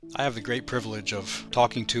I have the great privilege of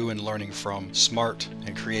talking to and learning from smart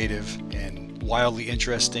and creative and wildly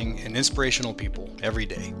interesting and inspirational people every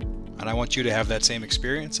day. And I want you to have that same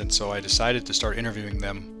experience, and so I decided to start interviewing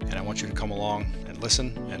them, and I want you to come along and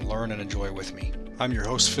listen and learn and enjoy with me. I'm your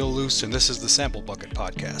host, Phil Luce, and this is the Sample Bucket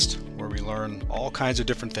Podcast, where we learn all kinds of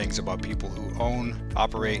different things about people who own,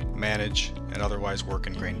 operate, manage, and otherwise work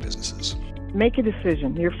in grain businesses. Make a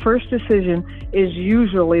decision. Your first decision is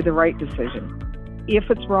usually the right decision.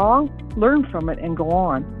 If it's wrong, learn from it and go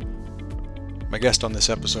on. My guest on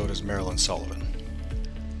this episode is Marilyn Sullivan.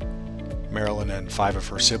 Marilyn and 5 of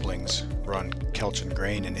her siblings run Kelchen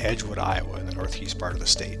Grain in Edgewood, Iowa, in the northeast part of the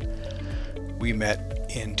state. We met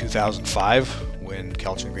in 2005 when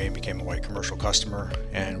Kelchen Grain became a white commercial customer,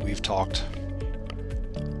 and we've talked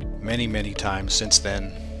many times since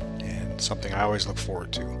then, and something I always look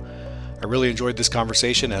forward to. I really enjoyed this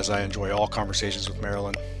conversation, as I enjoy all conversations with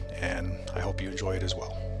Marilyn, and I hope you enjoy it as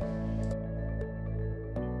well.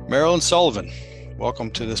 Marilyn Sullivan,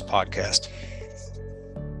 welcome to this podcast.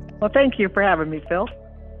 Well, thank you for having me, Phil.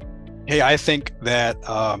 Hey, I think that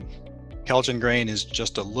Kelchen Grain is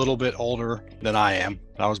just a little bit older than I am.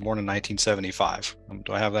 I was born in 1975.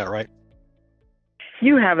 Do I have that right?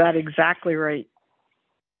 You have that exactly right.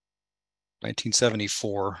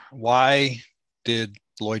 1974. Why did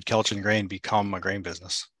Lloyd Kelchen Grain become a grain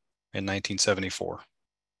business in 1974?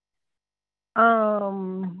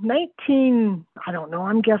 I don't know,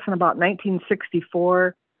 I'm guessing about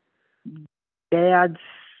 1964. Dad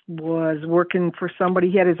was working for somebody.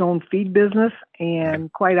 He had his own feed business,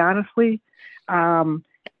 and quite honestly,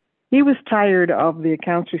 he was tired of the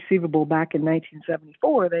accounts receivable back in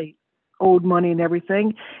 1974. They owed money and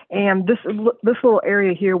everything. And this little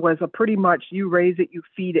area here was a pretty much you raise it, you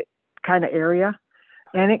feed it kind of area.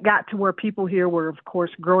 And it got to where people here were, of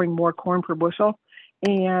course, growing more corn per bushel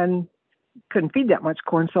and couldn't feed that much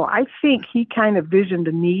corn. So I think he kind of visioned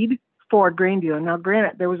a need for a grain dealer. Now,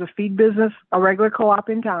 granted, there was a feed business, a regular co-op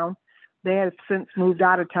in town. They had since moved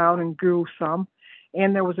out of town and grew some.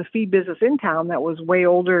 And there was a feed business in town that was way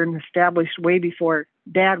older and established way before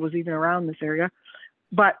Dad was even around this area.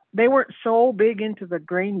 But they weren't so big into the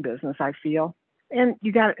grain business, I feel. And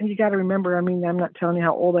you got to remember, I mean, I'm not telling you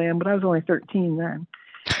how old I am, but I was only 13 then.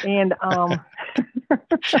 And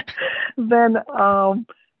then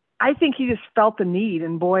I think he just felt the need,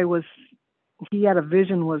 and boy, he had a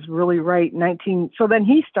vision, was really right. So then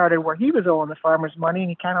he started where he was owing the farmers money,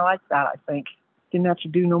 and he kind of liked that, I think. Didn't have to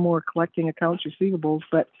do no more collecting accounts receivables.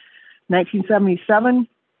 But 1977,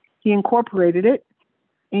 he incorporated it,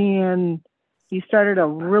 and he started a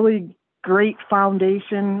really great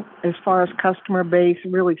foundation as far as customer base,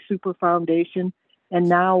 really super foundation. And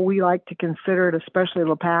now we like to consider it, especially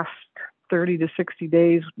the past 30 to 60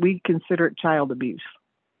 days, we consider it child abuse.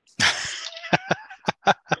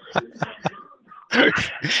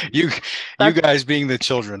 You guys being the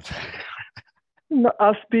children.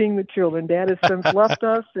 Us being the children. Dad has since left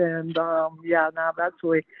us, and now that's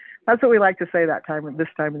what we like to say this time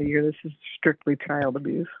of the year. This is strictly child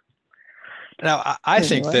abuse. Now, I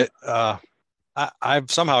think that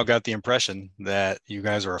I've somehow got the impression that you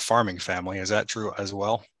guys are a farming family. Is that true as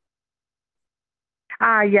well?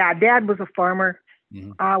 Yeah, Dad was a farmer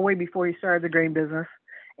way before he started the grain business,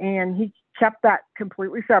 and he kept that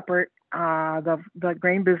completely separate. The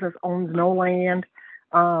grain business owns no land.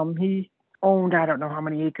 He owned, I don't know how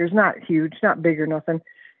many acres, not huge, not big or nothing.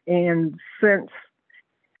 And since,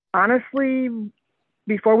 honestly,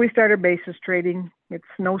 before we started basis trading, it's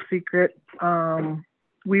no secret,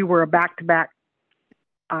 we were a back-to-back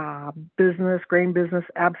grain business,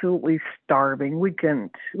 absolutely starving. We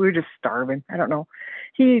were just starving. I don't know.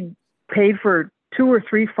 He paid for 2 or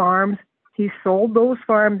 3 farms. He sold those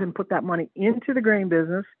farms and put that money into the grain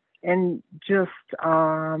business, and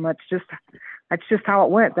that's just how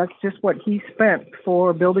it went. That's just what he spent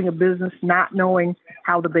for building a business, not knowing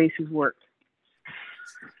how the bases worked.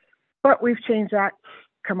 But we've changed that,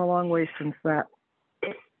 come a long way since that.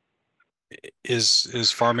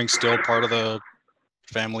 Is farming still part of the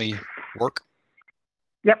family work?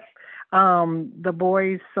 Yep. The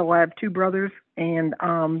boys, so I have 2 brothers, and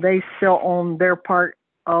they still own their part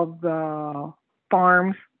of the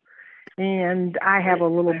farms. And I have a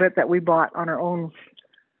little bit that we bought on our own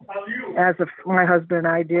my husband and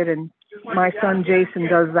I did, and my son Jason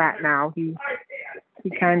does that now. He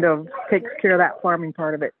kind of takes care of that farming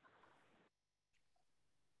part of it.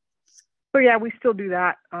 So yeah, we still do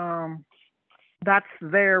that. That's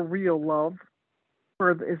their real love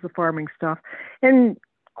is the farming stuff. And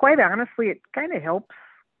quite honestly, it kind of helps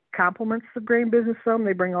complements the grain business some.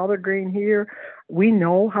 They bring all their grain here. We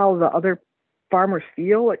know how the other farmers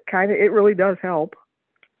feel. It really does help.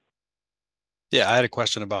 Yeah, I had a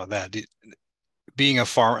question about that. Being a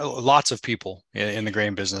farm, lots of people in the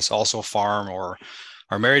grain business also farm or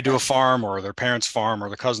are married to a Yeah. farm or their parents farm or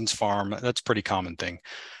the cousins farm. That's a pretty common thing.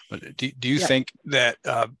 But do you Yep. think that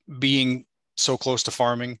being so close to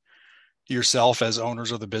farming yourself as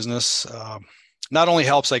owners of the business not only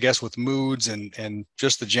helps, I guess, with moods and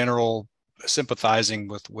just the general sympathizing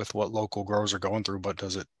with what local growers are going through, but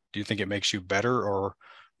do you think it makes you better or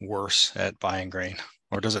worse at buying grain,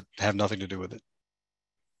 or does it have nothing to do with it?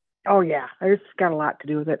 Oh yeah, it's got a lot to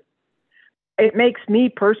do with it. It makes me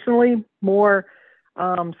personally more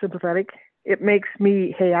sympathetic. It makes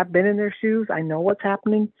me, hey, I've been in their shoes. I know what's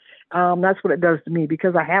happening. That's what it does to me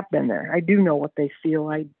because I have been there. I do know what they feel.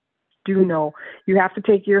 I do know you have to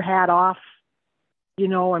take your hat off,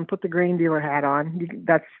 and put the grain dealer hat on.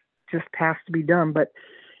 That's just has to be done. But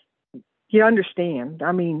you understand.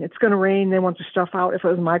 I mean, it's going to rain. They want the stuff out. If it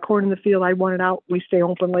was my corn in the field, I'd want it out. We stay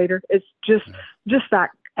open later. It's just that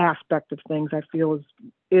aspect of things I feel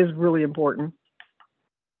is really important.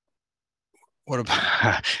 What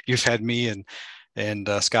about you've had me and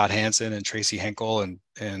Scott Hansen and Tracy Henkel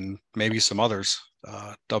and maybe some others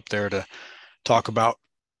up there to talk about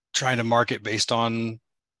trying to market based on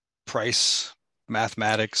price,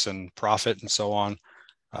 mathematics, and profit and so on.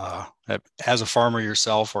 Uh, as a farmer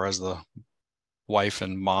yourself, or as the wife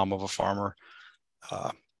and mom of a farmer,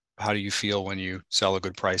 uh, how do you feel when you sell a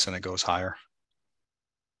good price and it goes higher?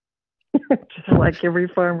 Just like every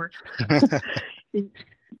farmer.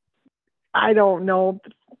 I don't know.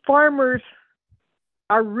 Farmers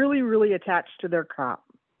are really, really attached to their crop.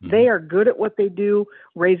 Mm-hmm. They are good at what they do,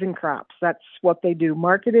 raising crops. That's what they do.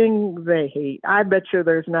 Marketing, they hate. I bet you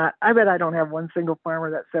there's not, I bet I don't have one single farmer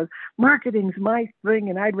that says, marketing's my thing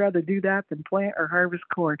and I'd rather do that than plant or harvest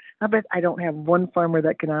corn. I bet I don't have one farmer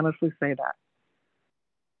that can honestly say that.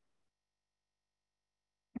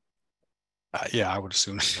 Yeah, I would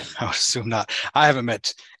assume. I would assume not. I haven't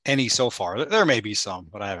met any so far. There may be some,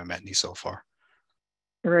 but I haven't met any so far.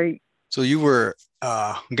 Right. So you were,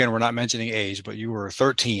 again, we're not mentioning age, but you were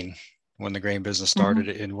 13 when the grain business Mm-hmm. started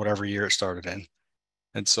in whatever year it started in.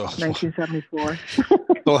 And so, 1974.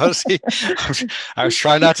 well, see, I was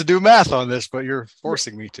trying not to do math on this, but you're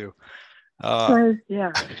forcing me to. Uh,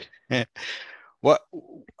 Yeah. what,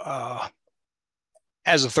 uh,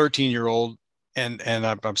 as a 13-year-old, and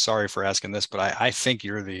I'm sorry for asking this, but I think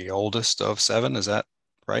you're the oldest of seven. Is that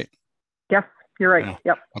right? Yes, you're right. Yeah.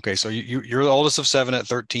 Yep. Okay, so you're the oldest of seven at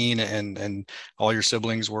 13, and all your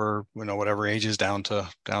siblings were, whatever ages down to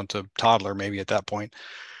toddler maybe at that point.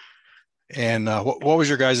 And what was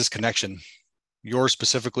your guys' connection? Yours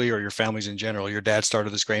specifically, or your families in general? Your dad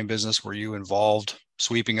started this grain business. Were you involved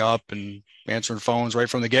sweeping up and answering phones right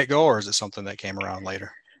from the get-go, or is it something that came around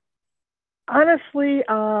later? Honestly,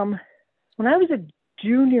 when I was a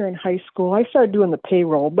junior in high school, I started doing the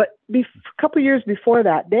payroll. But a couple of years before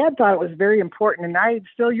that, Dad thought it was very important, and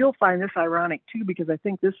you'll find this ironic too, because I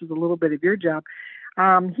think this is a little bit of your job.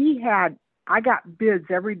 I got bids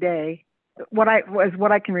every day. What I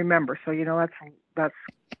can remember. So that's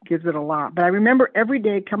gives it a lot. But I remember every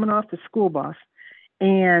day coming off the school bus,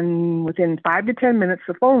 and within 5 to 10 minutes,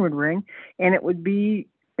 the phone would ring, and it was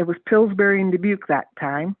Pillsbury and Dubuque that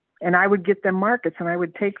time. And I would get them markets, and I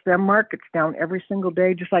would take them markets down every single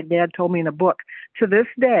day, just like Dad told me in a book. To this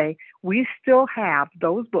day, we still have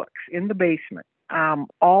those books in the basement.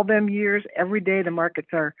 All them years, every day the markets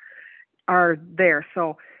are there.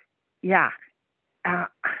 So, yeah,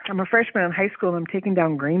 I'm a freshman in high school, and I'm taking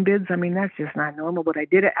down grain bids. I mean, that's just not normal, but I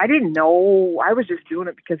did it. I didn't know. I was just doing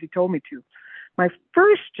it because he told me to. My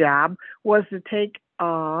first job was to take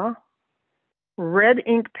a red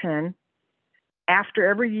ink pen after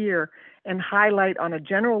every year and highlight on a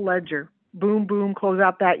general ledger, boom, boom, close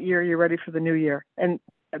out that year, you're ready for the new year. And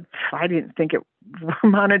I didn't think it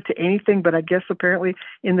amounted to anything, but I guess apparently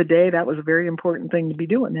in the day that was a very important thing to be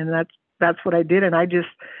doing. And that's what I did. And I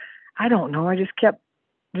don't know, I just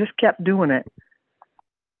kept doing it.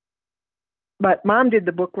 But Mom did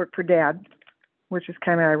the bookwork for Dad, which is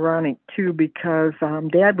kind of ironic too, because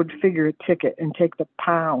Dad would figure a ticket and take the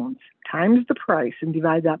pounds times the price and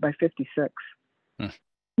divide that by 56. Hmm.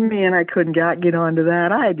 Man, I couldn't get onto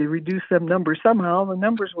that. I had to reduce them numbers somehow. The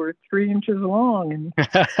numbers were 3 inches long, and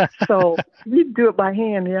so we'd do it by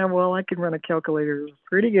hand. Yeah, well, I can run a calculator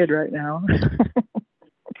pretty good right now.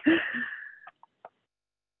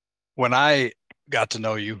 When I got to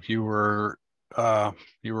know you, you were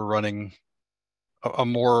running a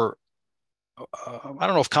more I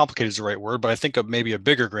don't know if complicated is the right word, but I think of maybe a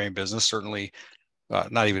bigger grain business. Certainly,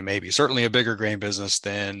 not even maybe, certainly a bigger grain business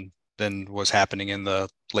than than was happening in the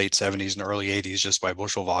late 70s and early 80s just by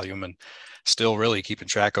bushel volume, and still really keeping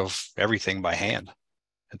track of everything by hand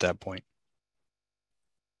at that point.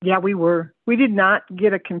 Yeah, we were. We did not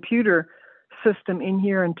get a computer system in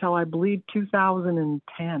here until I believe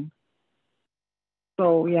 2010.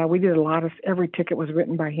 So yeah, we did a lot of, every ticket was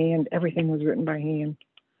written by hand. Everything was written by hand.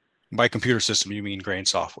 By computer system, you mean grain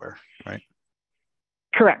software, right?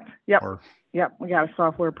 Correct. Yep. Or, yep. We got a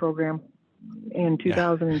software program in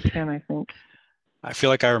 2010, I think. I feel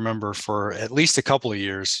like I remember for at least a couple of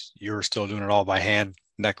years, you were still doing it all by hand,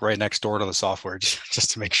 right next door to the software, just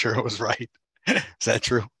to make sure it was right. Is that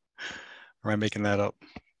true? Or am I making that up?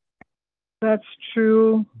 That's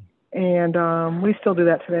true. And we still do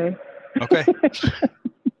that today. Okay.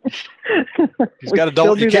 We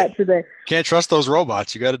still do that today. Can't trust those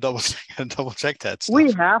robots. You got to double check that stuff.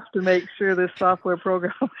 We have to make sure this software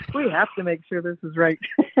program, we have to make sure this is right.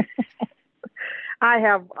 I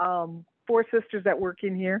have 4 sisters that work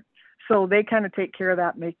in here. So they kind of take care of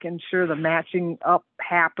that, making sure the matching up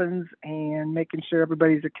happens and making sure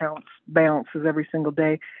everybody's accounts balances every single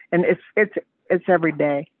day. And it's every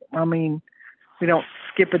day. I mean, we don't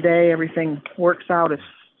skip a day. Everything works out.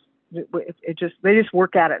 They just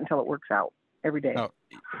work at it until it works out every day. Now,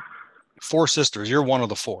 4 sisters. You're one of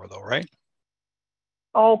the 4, though, right?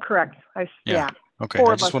 Oh, correct. Yeah. Okay.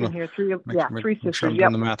 4 of us in here. 3 sisters. Sure I'm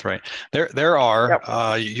doing the math right. There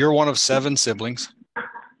are. You're one of 7 siblings.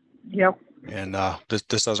 Yep. And this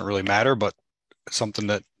doesn't really matter, but something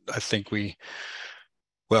that I think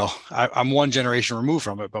I'm one generation removed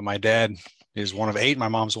from it, but my dad is one of 8. My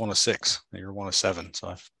mom's one of 6. You're one of 7.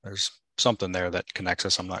 So there's something there that connects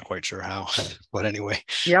us. I'm not quite sure how, but anyway,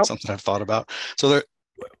 something I've thought about. So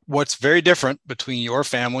what's very different between your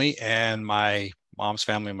family and my mom's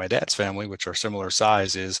family and my dad's family, which are similar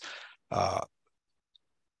size, is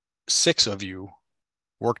 6 of you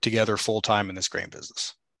work together full time in this grain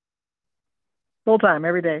business. Full time,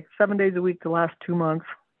 every day, 7 days a week, the last 2 months.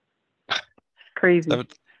 Crazy.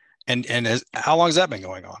 And how long has that been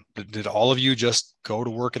going on? Did all of you just go to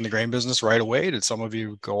work in the grain business right away? Did some of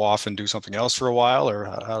you go off and do something else for a while, or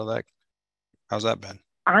how's that been?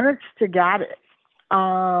 Honest to God,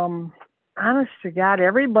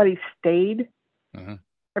 everybody stayed. Mm-hmm.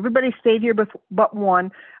 Everybody stayed here, but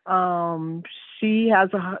one. She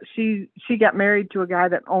got married to a guy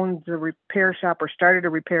that owns a repair shop or started a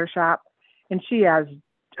repair shop. And she has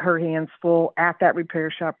her hands full at that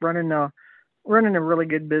repair shop, running a really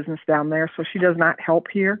good business down there. So she does not help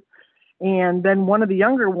here. And then one of the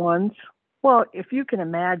younger ones, well, if you can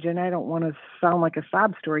imagine, I don't want to sound like a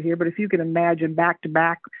sob story here, but if you can imagine back to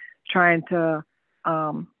back trying to,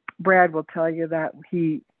 Brad will tell you that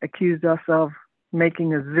he accused us of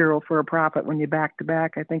making a 0 for a profit when you back to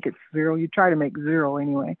back. I think it's 0. You try to make 0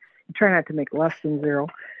 anyway. You try not to make less than 0.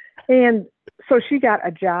 And so she got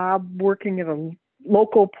a job working at a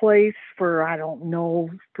local place for, I don't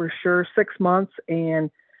know for sure, 6 months.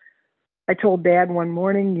 And I told Dad one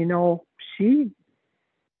morning, she's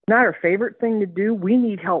not her favorite thing to do. We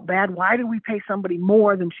need help bad. Why do we pay somebody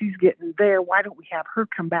more than she's getting there? Why don't we have her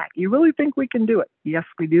come back? You really think we can do it? Yes,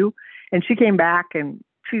 we do. And she came back, and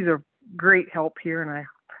she's a great help here. And I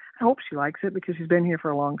hope she likes it because she's been here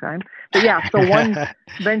for a long time. But yeah, so one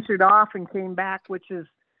ventured off and came back,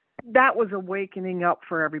 that was awakening up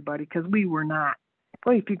for everybody because we were not,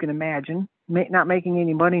 well, if you can imagine, not making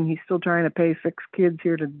any money, and he's still trying to pay 6 kids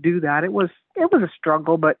here to do that. It was a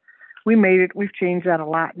struggle, but we made it. We've changed that a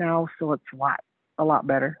lot now, so it's a lot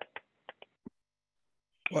better.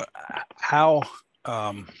 Well,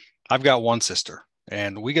 I've got one sister,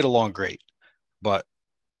 and we get along great, but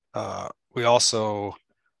we also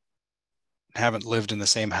haven't lived in the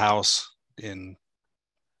same house in,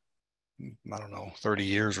 I don't know, 30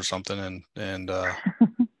 years or something.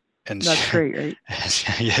 And that's great, right?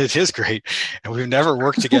 Yeah, it is great. And we've never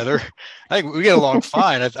worked together. I think we get along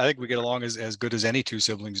fine. I think we get along as good as any 2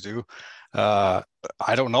 siblings do. I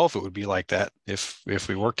don't know if it would be like that if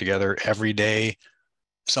we work together every day,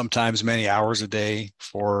 sometimes many hours a day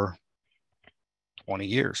for 20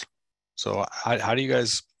 years. So how do you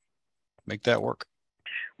guys make that work?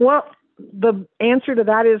 Well, the answer to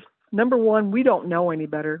that is, number one, we don't know any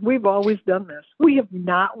better. We've always done this. We have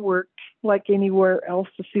not worked like anywhere else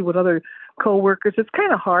to see what other coworkers. It's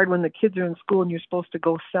kind of hard when the kids are in school and you're supposed to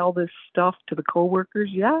go sell this stuff to the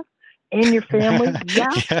coworkers. Yeah. And your family.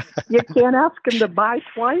 Yeah. You can't ask them to buy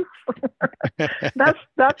twice. That's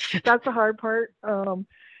the hard part. I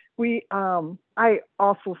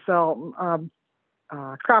also sell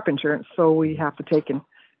crop insurance. So we have to take an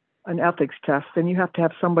ethics test, and you have to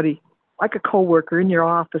have somebody like a coworker in your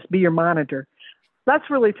office be your monitor. That's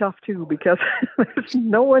really tough too, because there's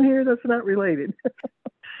no one here that's not related.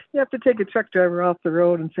 You have to take a truck driver off the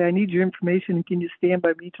road and say, I need your information, and can you stand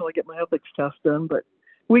by me till I get my ethics test done? But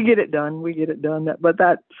we get it done. We get it done. But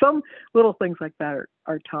some little things like that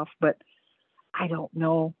are tough. But I don't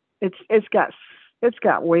know. It's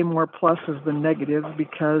got way more pluses than negatives,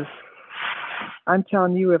 because I'm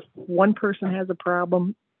telling you, if one person has a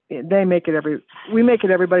problem, we make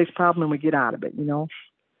it everybody's problem, and we get out of it.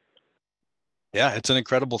 Yeah, it's an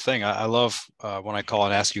incredible thing. I love when I call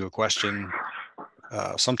and ask you a question.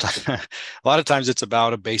 Sometimes, a lot of times it's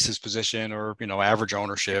about a basis position, or, average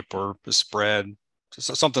ownership, or a spread,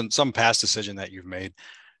 some past decision that you've made.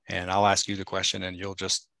 And I'll ask you the question, and you'll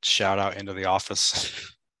just shout out into the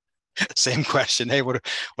office. Same question. Hey, what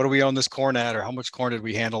do we own this corn at? Or how much corn did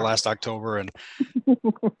we handle last October? And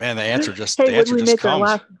man, the answer just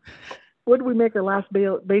comes. What did we make our last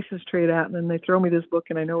basis trade at? And then they throw me this book,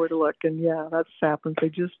 and I know where to look. And yeah, that's happens. They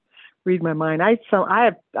just read my mind. I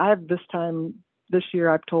have this year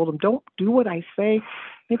I've told them, don't do what I say.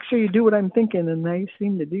 Make sure you do what I'm thinking. And they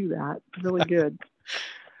seem to do that. It's really good.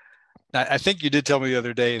 I think you did tell me the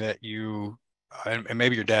other day that you, and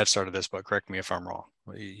maybe your dad started this, but correct me if I'm wrong.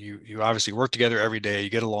 You obviously work together every day. You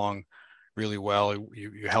get along really well.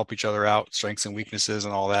 You help each other out, strengths and weaknesses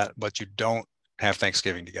and all that, but you don't have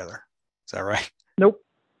Thanksgiving together. Is that right? Nope.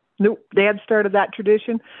 Dad started that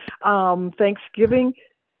tradition. Thanksgiving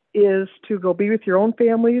is to go be with your own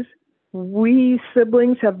families. We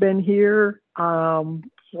siblings have been here,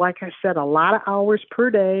 like I said, a lot of hours per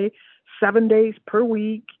day, 7 days per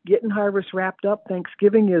week, getting harvest wrapped up.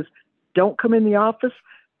 Thanksgiving is don't come in the office,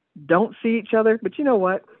 don't see each other. But you know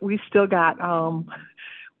what? We still got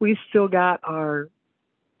our,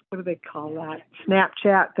 what do they call that?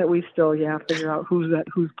 Snapchat, that we still, figure out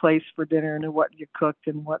who's place for dinner, and what you cooked,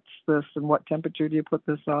 and what's this, and what temperature do you put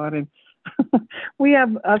this on. And we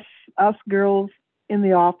have us girls in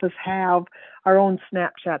the office have our own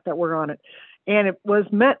Snapchat that we're on it. And it was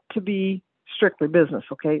meant to be strictly business.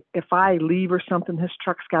 Okay. If I leave or something, this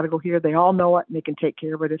truck's got to go here. They all know it, and they can take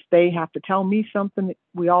care of it. If they have to tell me something,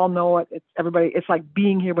 we all know it. It's everybody. It's like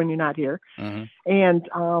being here when you're not here. Mm-hmm. And,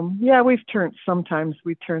 sometimes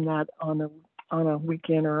we turn that on a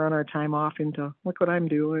weekend or on our time off into look what I'm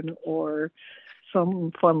doing, or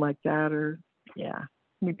something fun like that. Or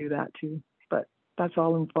we do that too, but that's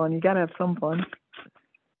all in fun. You got to have some fun.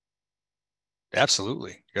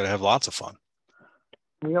 Absolutely. You got to have lots of fun.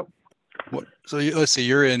 Yep. So let's see,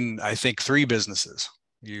 you're in, I think, 3 businesses.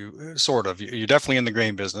 You're definitely in the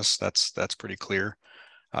grain business. That's pretty clear.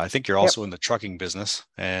 I think you're also in the trucking business,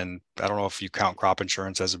 and I don't know if you count crop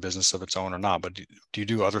insurance as a business of its own or not, but do you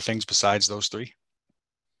do other things besides those 3?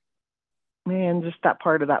 Man, just that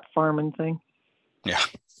part of that farming thing. Yeah.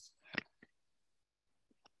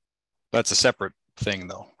 That's a separate thing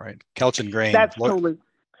though, right? Kelchen grain. That's totally.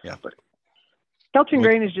 Yeah. Kelchen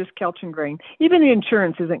grain is just Kelchen grain. Even the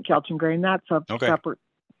insurance isn't Kelchen grain. That's a separate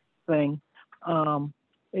thing.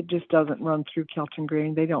 It just doesn't run through Kelchen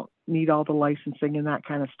grain. They don't need all the licensing and that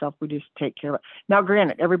kind of stuff. We just take care of it. Now,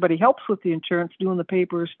 granted, everybody helps with the insurance, doing the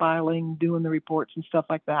papers, filing, doing the reports and stuff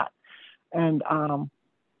like that. And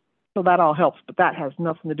so that all helps, but that has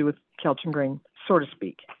nothing to do with Kelchen grain, so to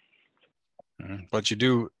speak. Mm-hmm. But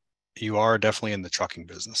you are definitely in the trucking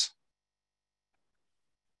business.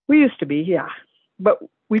 We used to be, yeah. But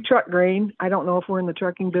we truck grain. I don't know if we're in the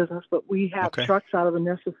trucking business, but we have trucks out of a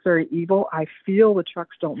necessary evil. I feel the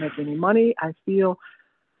trucks don't make any money. I feel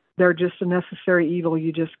they're just a necessary evil.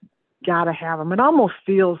 You just got to have them. It almost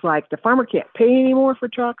feels like the farmer can't pay anymore for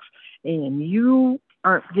trucks, and you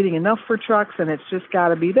aren't getting enough for trucks, and it's just got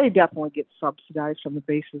to be. They definitely get subsidized from the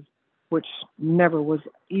bases, which never was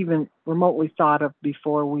even remotely thought of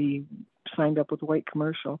before we signed up with White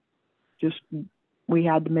Commercial. Just we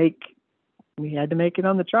had to make it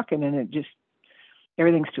on the trucking, and it just,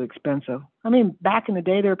 everything's too expensive. I mean, back in the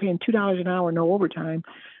day, they were paying $2 an hour, no overtime.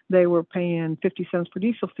 They were paying 50 cents for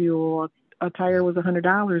diesel fuel. A tire was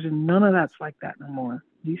 $100, and none of that's like that no more.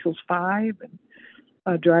 Diesel's $5, and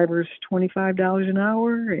a driver's $25 an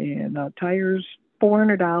hour, and tires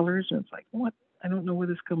 $400. And it's like, what? I don't know where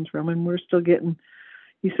this comes from. And we're still getting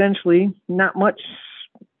essentially not much.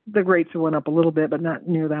 The rates went up a little bit, but not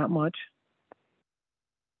near that much.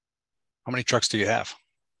 How many trucks do you have?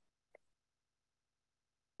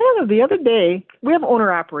 The other day, we have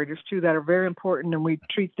owner operators too that are very important, and we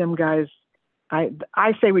treat them guys. I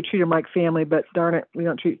say we treat them like family, but darn it, we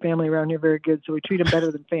don't treat family around here very good, so we treat them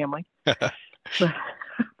better than family. That's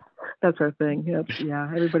our thing.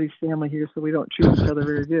 Everybody's family here, so we don't treat each other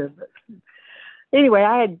very good. But anyway,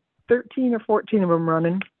 I had 13 or 14 of them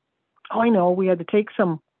running. Oh, I know. We had to take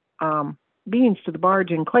some beans to the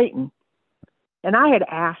barge in Clayton. And I had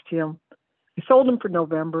asked him, I sold them for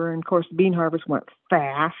November, and of course, the bean harvest went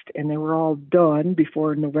fast, and they were all done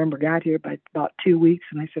before November got here by about 2 weeks.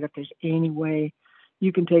 And I said, if there's any way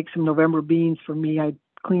you can take some November beans for me, I'd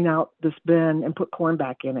clean out this bin and put corn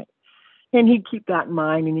back in it. And he'd keep that in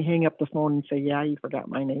mind, and he'd hang up the phone and say, yeah, you forgot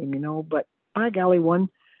my name, But by golly, one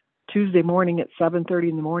Tuesday morning at 7:30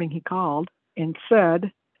 in the morning, he called and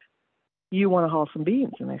said, you want to haul some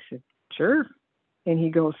beans? And I said, sure. And he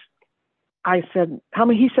goes, I said, how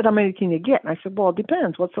many? He said, how many can you get? And I said, well, it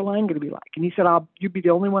depends. What's the line going to be like? And he said, you'd be the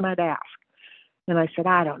only one I'd ask. And I said,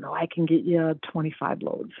 I don't know. I can get you 25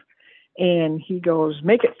 loads. And he goes,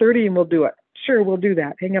 make it 30 and we'll do it. Sure, we'll do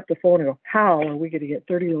that. Hang up the phone and go, how are we going to get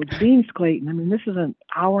 30 loads of beans, Clayton? I mean, this is an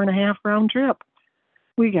hour and a half round trip.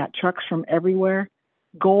 We got trucks from everywhere.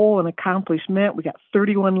 Goal and accomplishment. We got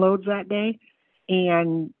 31 loads that day.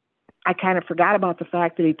 And I kind of forgot about the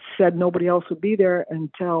fact that he said nobody else would be there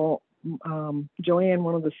until Joanne,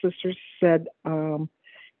 one of the sisters, said,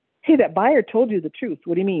 hey, that buyer told you the truth.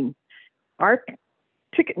 What do you mean? Our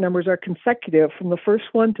ticket numbers are consecutive from the first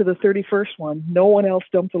one to the 31st one. No one else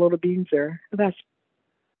dumped a load of beans there. That's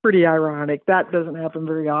pretty ironic. That doesn't happen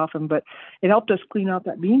very often, but it helped us clean out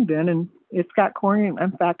that bean bin, and it's got corn.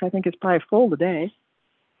 In fact, I think it's probably full today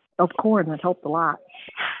of corn. That helped a lot.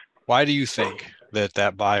 Why do you think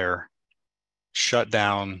that buyer shut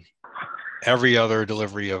down every other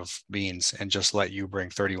delivery of beans and just let you bring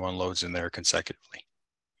 31 loads in there consecutively?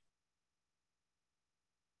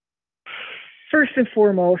 First and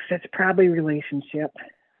foremost, it's probably relationship.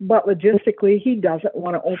 But logistically, he doesn't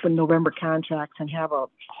want to open November contracts and have a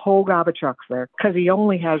whole gob of trucks there because he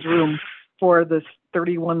only has room for this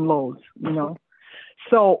 31 loads,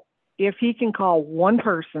 So if he can call one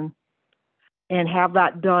person and have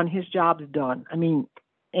that done, his job's done. I mean,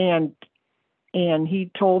 and he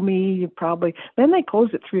told me then they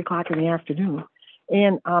closed at 3:00 in the afternoon.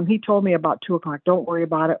 And he told me about 2:00, don't worry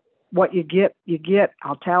about it. What you get, you get.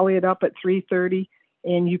 I'll tally it up at 3:30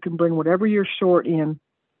 and you can bring whatever you're short in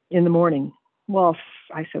the morning. Well,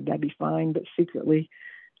 I said that'd be fine, but secretly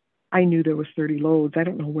I knew there was 30 loads. I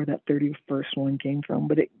don't know where that 31st one came from,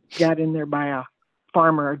 but it got in there by a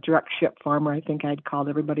farmer, a direct ship farmer. I think I'd called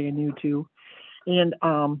everybody I knew too. And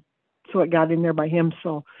so it got in there by him.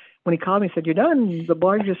 So when he called me, he said, you're done. The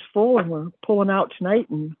barge is full and we're pulling out tonight.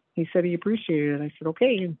 And he said he appreciated it. I said,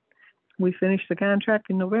 okay. And we finished the contract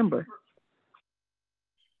in November.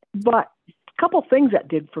 But a couple things that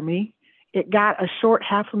did for me. It got a short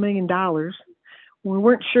 $500,000. We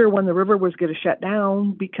weren't sure when the river was going to shut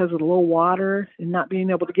down because of the low water and not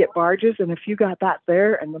being able to get barges. And if you got that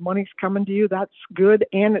there and the money's coming to you, that's good.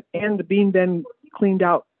 And the bean bin cleaned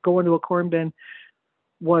out, going to a corn bin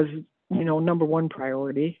was, number one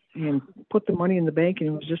priority. And put the money in the bank, and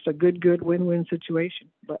it was just a good win-win situation.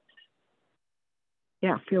 But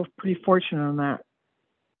yeah, I feel pretty fortunate on that.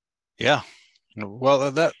 Yeah.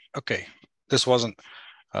 Well, okay. This wasn't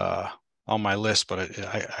on my list, but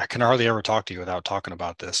I can hardly ever talk to you without talking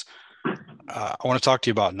about this. I want to talk to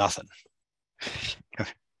you about nothing.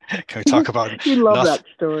 Can we talk about you love nothing? That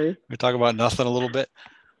story. Can we talk about nothing a little bit?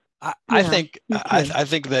 I think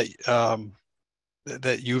that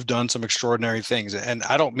that you've done some extraordinary things, and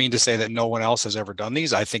I don't mean to say that no one else has ever done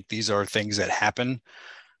these. I think these are things that happen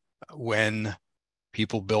when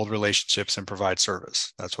people build relationships and provide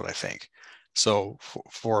service. That's what I think. So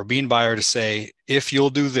for a bean buyer to say, if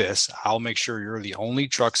you'll do this, I'll make sure you're the only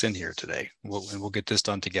trucks in here today. We'll get this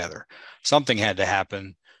done together. Something had to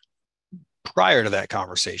happen prior to that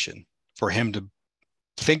conversation for him to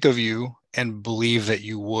think of you and believe that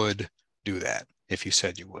you would do that if you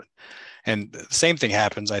said you would. And the same thing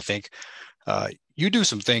happens, I think. You do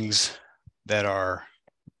some things that are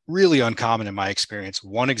really uncommon in my experience.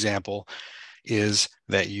 One example is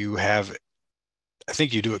that you have, I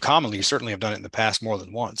think you do it commonly, you certainly have done it in the past more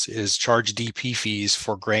than once, is charge DP fees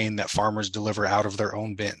for grain that farmers deliver out of their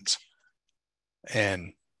own bins.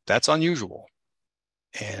 And that's unusual.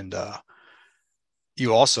 And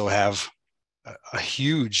you also have a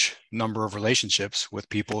huge number of relationships with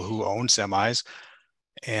people who own semis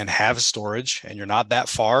and have storage, and you're not that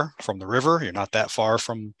far from the river, you're not that far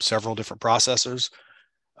from several different processors,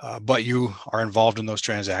 but you are involved in those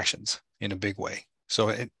transactions in a big way.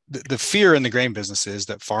 So the fear in the grain business is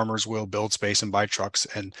that farmers will build space and buy trucks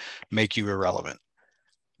and make you irrelevant.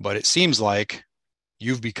 But it seems like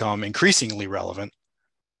you've become increasingly relevant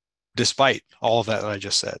despite all of that I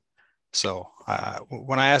just said. So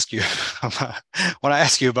when I ask you,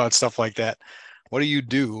 about stuff like that, what do you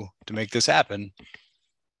do to make this happen?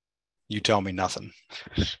 You tell me nothing.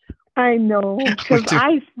 I know, because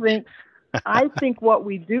I think I think what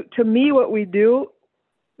we do, to me, what we do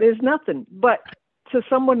is nothing. But to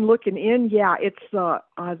someone looking in, yeah, it's the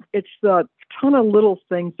ton of little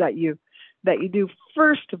things that you do.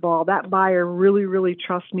 First of all, that buyer really, really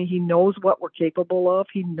trusts me. He knows what we're capable of.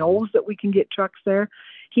 He knows that we can get trucks there.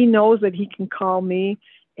 He knows that he can call me,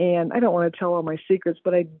 and I don't want to tell all my secrets,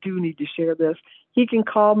 but I do need to share this. He can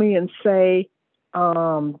call me and say,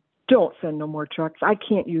 don't send no more trucks. I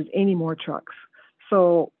can't use any more trucks.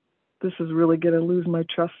 So this is really going to lose my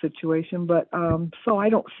trust situation. But so I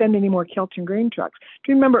don't send any more Kelchen grain trucks.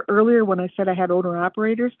 Do you remember earlier when I said I had owner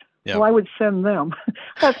operators? Yeah. Well, I would send them.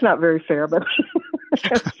 That's not very fair, but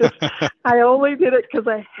it's just, I only did it because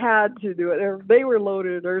I had to do it. Or they were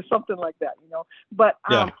loaded or something like that, you know. But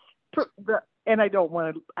and I don't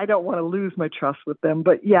want to lose my trust with them.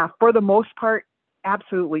 But yeah, for the most part,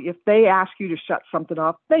 absolutely. If they ask you to shut something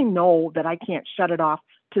off, they know that I can't shut it off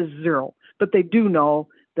to zero. But they do know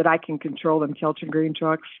that I can control them Kelchen grain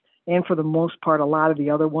trucks, and for the most part, a lot of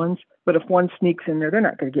the other ones. But if one sneaks in there, they're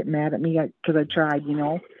not going to get mad at me because I tried, you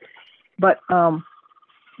know. But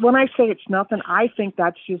when I say it's nothing, I think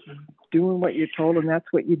that's just doing what you're told, and that's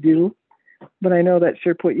what you do. But I know that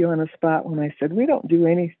sure put you on a spot when I said we don't do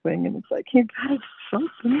anything, and it's like you got to do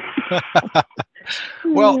something.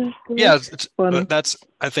 Well, yeah, funny. that's,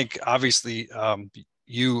 I think, obviously,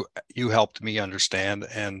 you helped me understand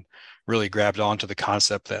and really grabbed onto the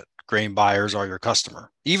concept that grain buyers are your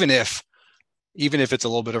customer, even if it's a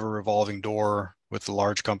little bit of a revolving door with the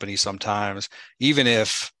large companies sometimes, even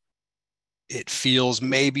if it feels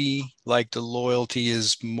maybe like the loyalty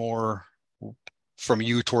is more from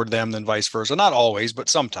you toward them than vice versa. Not always, but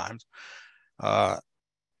sometimes.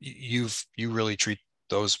 You really treat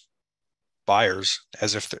those buyers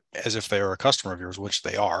as if they are a customer of yours, which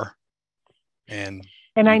they are. And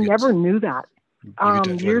I never knew that.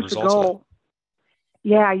 Years ago.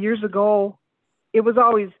 Yeah, years ago, it was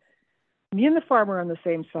always me and the farmer on the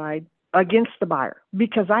same side against the buyer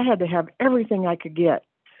because I had to have everything I could get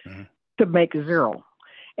to make zero.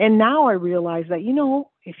 And now I realize that, you know,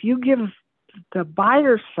 if you give the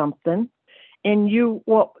buyer something and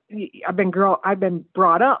I've been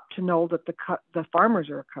brought up to know that the farmers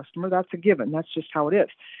are a customer. That's a given. That's just how it is.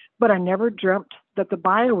 But I never dreamt that the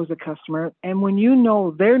buyer was a customer. And when you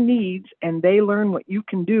know their needs and they learn what you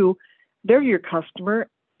can do, they're your customer.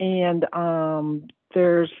 And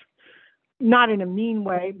there's not in a mean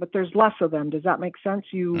way, but there's less of them. Does that make sense?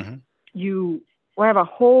 We have a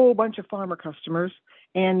whole bunch of farmer customers,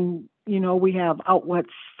 and, you know, we have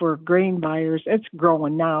outlets for grain buyers. It's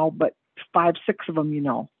growing now, but 5, 6 of them, you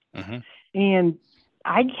know. And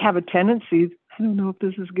I have a tendency, I don't know if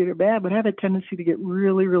this is good or bad, but I have a tendency to get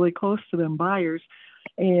really, really close to them buyers.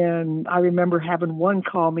 And I remember having one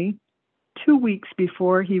call me 2 weeks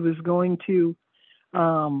before he was going to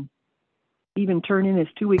even turn in his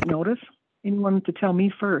 2-week notice. And he wanted to tell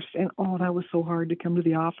me first. And, that was so hard to come to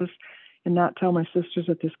the office and not tell my sisters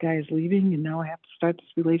that this guy is leaving, and now I have to start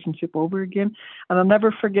this relationship over again. And I'll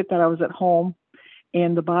never forget that I was at home,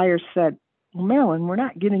 and the buyer said, well, Marilyn, we're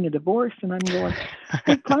not getting a divorce. And I'm going,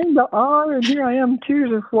 I kind of are, and here I am,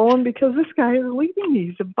 tears are flowing because this guy is leaving me.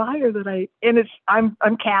 He's a buyer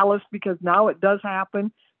I'm callous because now it does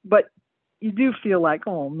happen, but you do feel like,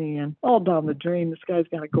 oh man, all down the drain, this guy's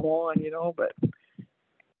got to go on, you know, but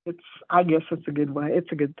I guess it's a good way.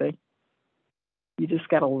 It's a good thing. You just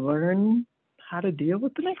got to learn how to deal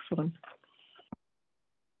with the next one.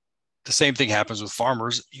 The same thing happens with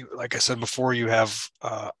farmers. Like I said before, you have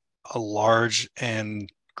a large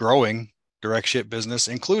and growing direct ship business,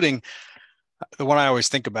 including the one I always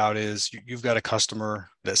think about is you've got a customer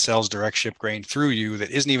that sells direct ship grain through you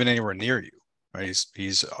that isn't even anywhere near you, right?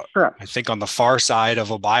 He's I think on the far side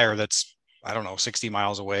of a buyer that's, I don't know, 60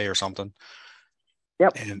 miles away or something.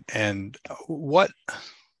 Yep. And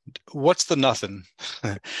what's the nothing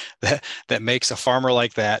that makes a farmer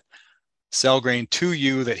like that sell grain to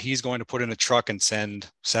you that he's going to put in a truck and send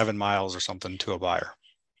 7 miles or something to a buyer?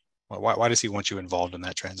 Why does he want you involved in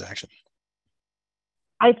that transaction?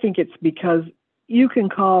 I think it's because you can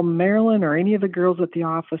call Marilyn or any of the girls at the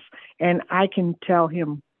office, and I can tell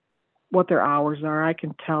him what their hours are. I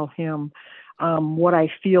can tell him what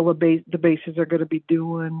I feel the bases are going to be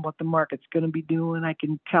doing, what the market's going to be doing. I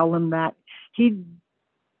can tell him that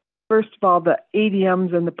first of all, the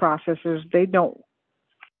ADMs and the processors, they don't,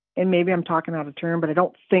 and maybe I'm talking out of turn, but I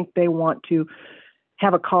don't think they want to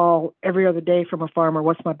have a call every other day from a farmer.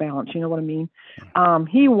 What's my balance? You know what I mean?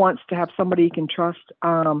 He wants to have somebody he can trust.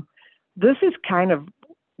 This is kind of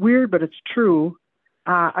weird, but it's true.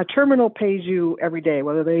 A terminal pays you every day,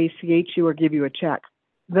 whether they ACH you or give you a check.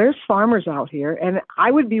 There's farmers out here, and I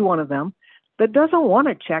would be one of them, that doesn't want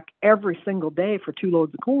to check every single day for 2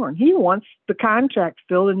 loads of corn. He wants the contract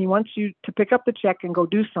filled, and he wants you to pick up the check and go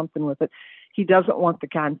do something with it. He doesn't want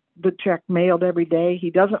the check mailed every day.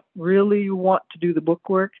 He doesn't really want to do the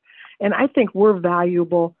bookwork. And I think we're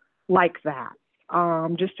valuable like that.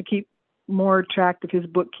 Just to keep more track of his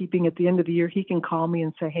bookkeeping at the end of the year, he can call me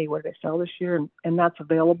and say, hey, what did I sell this year? And that's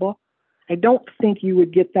available. I don't think you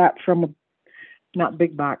would get that from a, not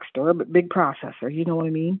big box store, but big processor. You know what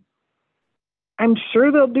I mean? I'm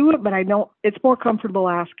sure they'll do it, but it's more comfortable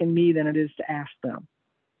asking me than it is to ask them.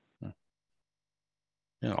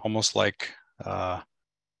 Almost like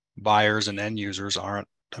buyers and end users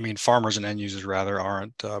farmers and end users rather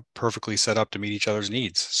aren't perfectly set up to meet each other's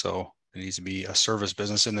needs. So there needs to be a service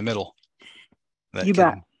business in the middle that you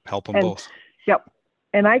can bet. help them both. Yep.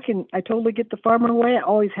 And I totally get the farmer way. I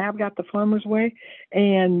always have got the farmer's way.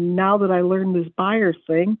 And now that I learned this buyer's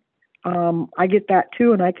thing, I get that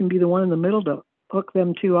too. And I can be the one in the middle to hook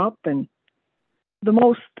them two up. And my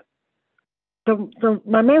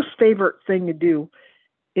most favorite thing to do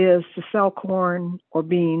is to sell corn or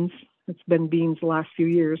beans. It's been beans the last few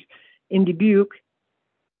years in Dubuque,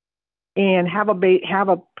 and have a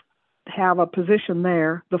position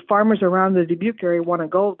there. The farmers around the Dubuque area want to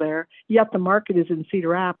go there, yet the market is in Cedar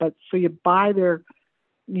Rapids. So you buy their,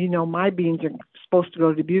 my beans are supposed to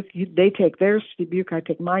go to Dubuque. They take theirs to Dubuque. I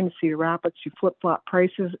take mine to Cedar Rapids. You flip flop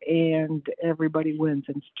prices, and everybody wins.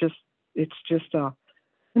 And it's just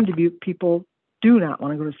in Dubuque, people do not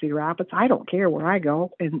want to go to Cedar Rapids. I don't care where I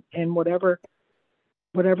go, and whatever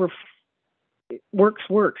works.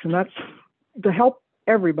 And that's to help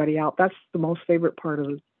everybody out. That's the most favorite part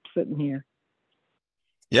of sitting here.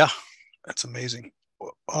 Yeah, that's amazing.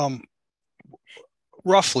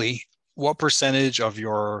 Roughly, what percentage of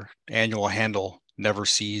your annual handle never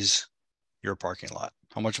sees your parking lot?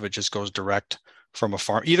 How much of it just goes direct from a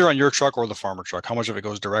farm, either on your truck or the farmer truck? How much of it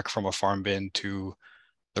goes direct from a farm bin to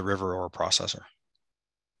the river or a processor?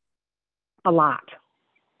 A lot.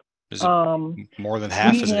 Is it more than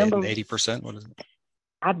half? Is it 80%? What is it?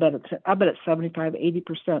 I bet it's 75,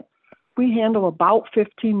 80%. We handle about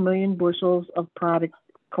 15 million bushels of product,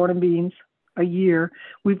 corn and beans, a year.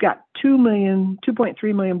 We've got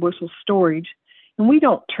 2.3 million bushels storage, and we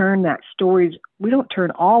don't turn that storage. We don't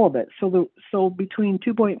turn all of it. So between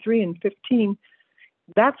 2.3 and 15,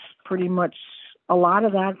 that's pretty much a lot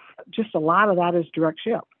of that. Just a lot of that is direct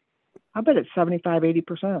ship. I bet it's 75,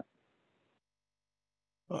 80%.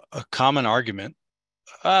 A common argument.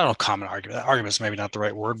 I don't know, common argument. Argument's maybe not the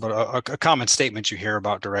right word, but a common statement you hear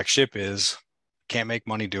about direct ship is can't make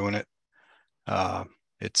money doing it.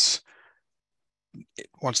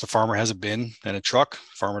 Once the farmer has a bin and a truck,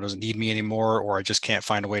 farmer doesn't need me anymore, or I just can't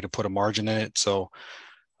find a way to put a margin in it. So,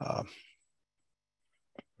 what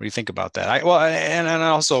do you think about that? And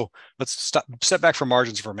also let's step back from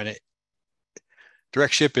margins for a minute.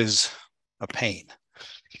 Direct ship is a pain.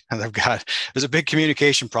 And there's a big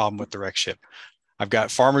communication problem with direct ship. I've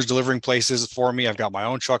got farmers delivering places for me. I've got my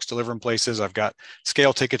own trucks delivering places. I've got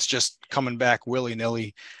scale tickets just coming back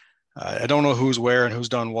willy-nilly. I don't know who's where and who's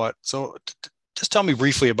done what. So just tell me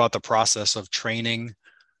briefly about the process of training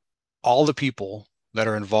all the people that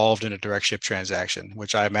are involved in a direct ship transaction,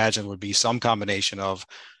 which I imagine would be some combination of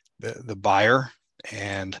the buyer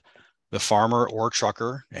and the farmer or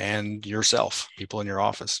trucker and yourself, people in your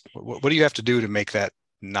office. What do you have to do to make that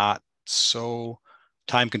not so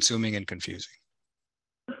time consuming and confusing?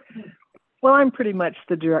 Well, I'm pretty much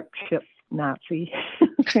the direct ship Nazi.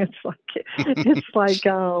 It's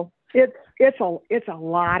a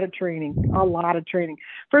lot of training.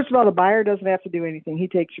 First of all, the buyer doesn't have to do anything. He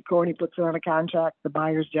takes your corn, he puts it on a contract. The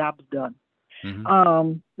buyer's job is done.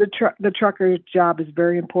 Mm-hmm. The trucker's job is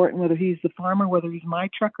very important, whether he's the farmer, whether he's my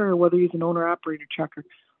trucker, or whether he's an owner-operator trucker.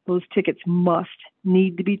 Those tickets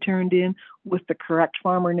need to be turned in with the correct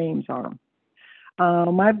farmer names on them.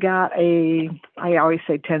 I've got I always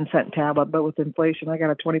say 10-cent tablet, but with inflation, I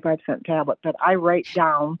got a 25-cent tablet that I write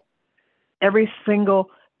down every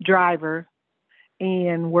single driver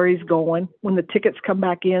and where he's going. When the tickets come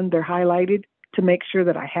back in, they're highlighted to make sure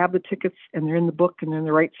that I have the tickets and they're in the book and they're in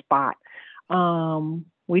the right spot.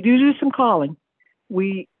 We do some calling.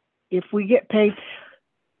 If we get paid,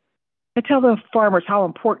 I tell the farmers how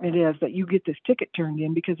important it is that you get this ticket turned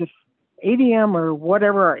in, because if ADM or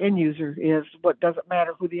whatever our end user is, what doesn't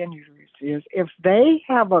matter who the end user is, if they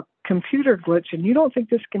have a computer glitch and you don't think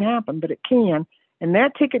this can happen, but it can, and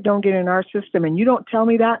that ticket don't get in our system and you don't tell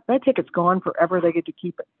me that ticket's gone forever. They get to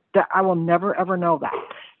keep it. That I will never, ever know that.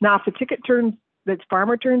 Now, if the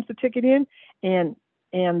farmer turns the ticket in and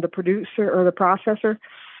the producer or the processor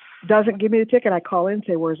doesn't give me the ticket, I call in and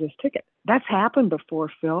say, where's this ticket? That's happened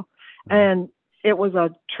before, Phil. And it was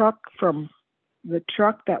a truck from the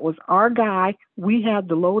truck that was our guy. We had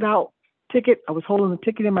the load out ticket. I was holding the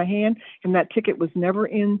ticket in my hand, and that ticket was never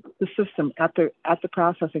in the system at the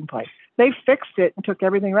processing place. They fixed it and took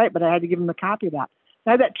everything right, but I had to give them a copy of that.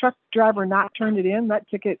 Had that truck driver not turned it in, that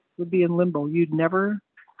ticket would be in limbo. You'd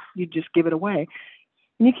just give it away.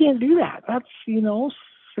 And you can't do that. That's,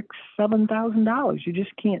 $6,000-7,000. You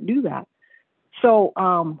just can't do that. So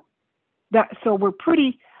we're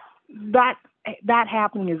pretty, that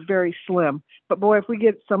happening is very slim. But boy, if we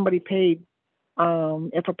get somebody paid,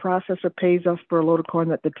 if a processor pays us for a load of corn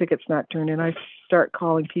that the ticket's not turned in, I start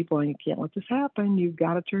calling people, and you can't let this happen. You've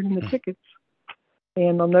got to turn in the tickets.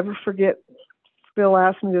 And I'll never forget, Phil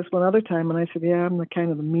asked me this one other time, and I said, yeah, I'm the kind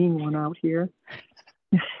of the mean one out here.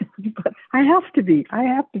 But I have to be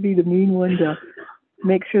the mean one to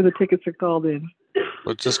make sure the tickets are called in.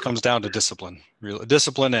 Well, it just comes down to discipline, real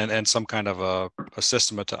discipline, and some kind of a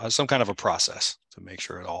system, some kind of a process to make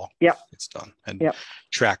sure it all gets done, and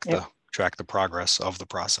track the progress of the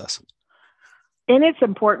process. And it's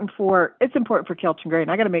important for Kelchen Grain.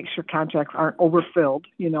 I got to make sure contracts aren't overfilled.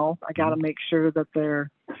 I got to make sure that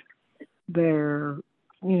they're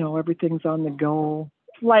everything's on the go.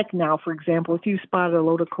 Like now, for example, if you spotted a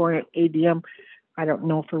load of corn at ADM, I don't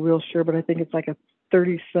know for real sure, but I think it's like a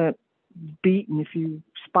 30-cent beat, and if you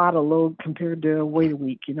spot a load compared to wait a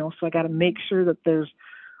week, so I got to make sure that there's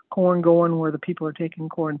corn going where the people are taking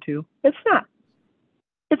corn to. It's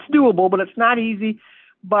doable, but it's not easy.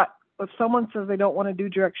 But if someone says they don't want to do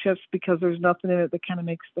direct shifts because there's nothing in it, that kind of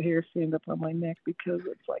makes the hair stand up on my neck, because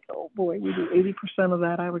it's like, oh boy, we do 80% of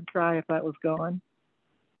that. I would cry if that was gone.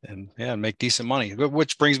 And make decent money.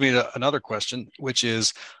 Which brings me to another question, which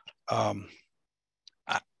is,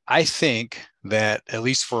 I think that at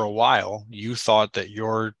least for a while, you thought that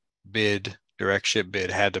your direct ship bid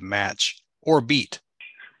had to match or beat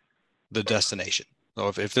the destination. So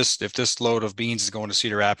if this load of beans is going to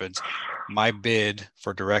Cedar Rapids, my bid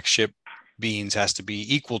for direct ship beans has to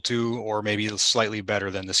be equal to, or maybe slightly better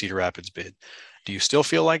than, the Cedar Rapids bid. Do you still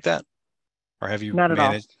feel like that, or have you not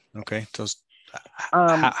managed? At all. Okay, so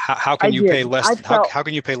how can you pay less? How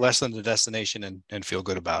can you pay less than the destination and feel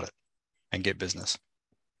good about it and get business?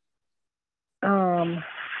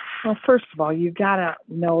 Well, first of all, you gotta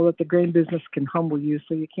know that the grain business can humble you,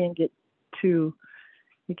 so you can't get too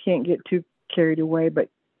carried away. But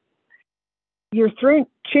your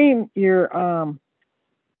chain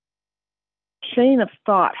of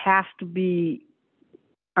thought has to be,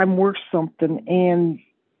 I'm worth something, and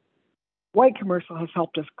white commercial has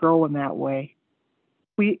helped us grow in that way.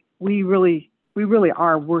 We really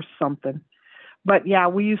are worth something. But yeah,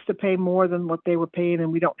 we used to pay more than what they were paying,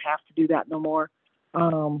 and we don't have to do that no more.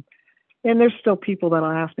 And there's still people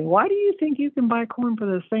that'll ask me, why do you think you can buy corn for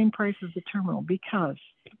the same price as the terminal? Because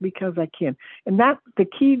I can. And the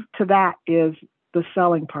key to that is the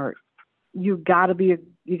selling part. You got to be a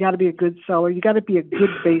good seller. You got to be a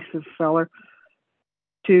good basis seller.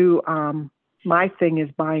 My thing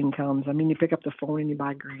is buying comes. I mean, you pick up the phone and you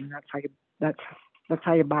buy grain. That's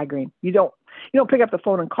how you buy grain. You don't pick up the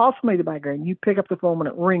phone and call somebody to buy grain. You pick up the phone when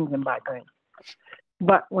it rings and buy grain.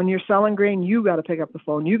 But when you're selling grain, you got to pick up the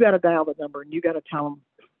phone. You got to dial the number, and you got to tell them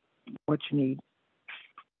what you need.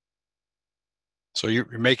 So you're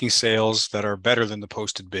making sales that are better than the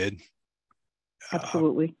posted bid.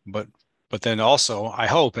 Absolutely. But then also, I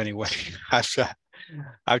hope anyway, I've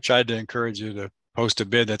tried to encourage you to post a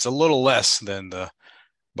bid that's a little less than the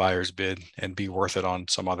buyer's bid and be worth it on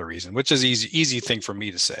some other reason, which is easy thing for me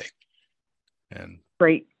to say. And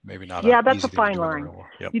great. Maybe not. Yeah, that's a fine line.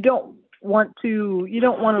 Yep. You don't want to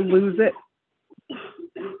lose it.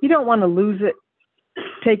 You don't want to lose it,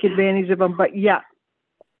 take advantage of them, but yeah.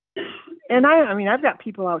 And I mean, I've got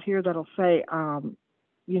people out here that'll say, I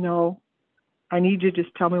need you to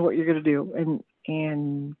just tell me what you're going to do.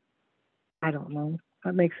 And I don't know.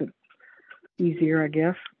 That makes it easier, I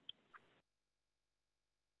guess.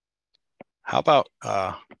 How about,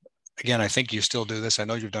 again, I think you still do this. I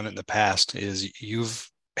know you've done it in the past, is you've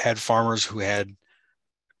had farmers who had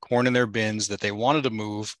corn in their bins that they wanted to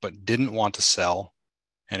move, but didn't want to sell.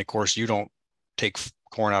 And of course, you don't take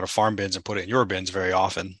corn out of farm bins and put it in your bins very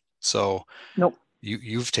often. So nope.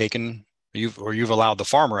 You've allowed the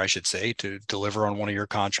farmer, I should say, to deliver on one of your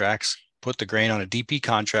contracts, put the grain on a DP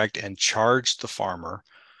contract, and charge the farmer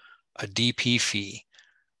a DP fee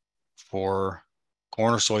for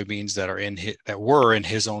corn or soybeans that were in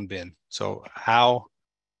his own bin. So how,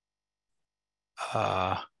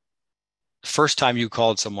 first time you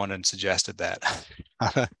called someone and suggested that,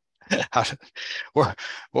 what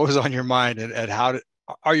was on your mind, and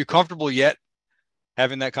are you comfortable yet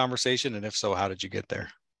having that conversation? And if so, how did you get there?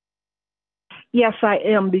 Yes, I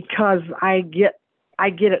am, because I get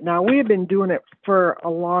it now. We have been doing it for a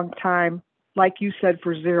long time, like you said,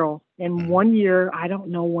 for zero. And Mhm. 1 year, I don't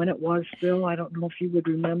know when it was, Phil. I don't know if you would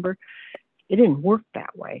remember. It didn't work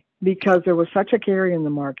that way because there was such a carry in the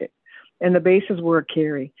market, and the bases were a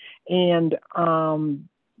carry, and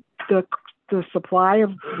the the supply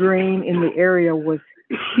of grain in the area was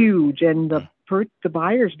huge, and the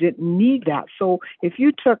buyers didn't need that. So if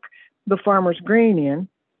you took the farmer's grain in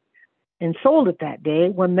and sold it that day,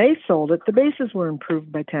 when they sold it, the bases were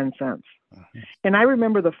improved by 10 cents. Mhm. And I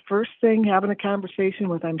remember the first thing having a conversation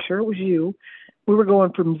with, I'm sure it was you, we were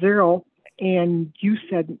going from zero, and you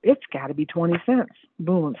said, it's got to be 20 cents.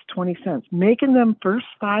 Boom, it's 20 cents. Making them first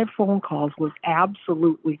 5 phone calls was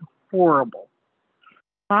absolutely horrible.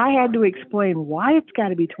 I had to explain why it's got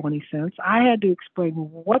to be 20 cents. I had to explain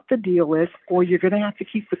what the deal is, or you're going to have to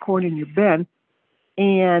keep the corn in your bin.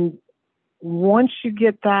 And once you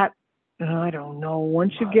get that, I don't know,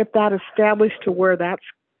 once you get that established to where that's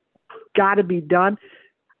got to be done,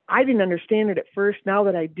 I didn't understand it at first. Now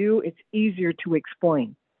that I do, it's easier to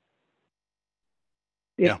explain.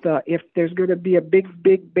 Yeah. If there's going to be a big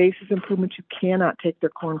basis improvement, you can't take their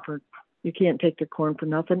corn for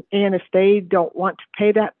nothing. And if they don't want to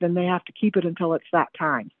pay that, then they have to keep it until it's that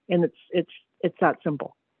time. And it's that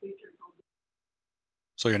simple.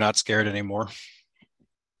 So you're not scared anymore?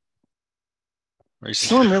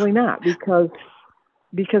 No, I'm really not, because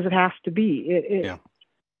it has to be. Yeah.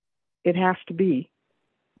 It has to be.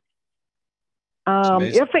 It's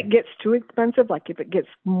amazing. If it gets too expensive, like if it gets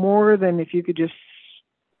more than if you could just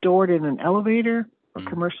store it in an elevator or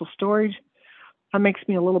commercial storage, that makes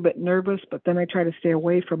me a little bit nervous. But then I try to stay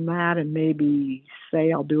away from that and maybe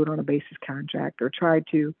say I'll do it on a basis contract or try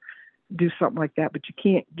to do something like that. But you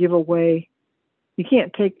can't you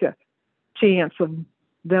can't take the chance of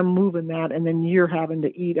them moving that and then you're having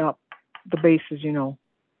to eat up the bases,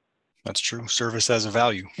 That's true. Service has a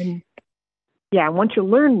value. And yeah, once you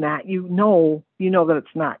learn that, you know that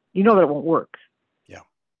it's not, that it won't work. Yeah.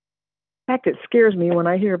 In fact, it scares me when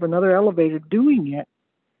I hear of another elevator doing it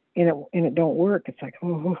and it don't work. It's like,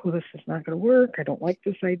 oh, this is not going to work. I don't like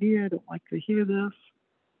this idea. I don't like to hear this.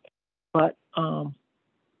 But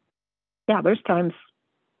yeah, there's times.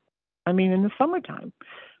 I mean, in the summertime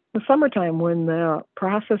when the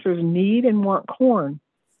processors need and want corn,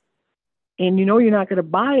 and you're not going to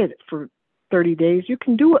buy it for 30 days, you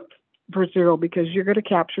can do it for zero because you're going to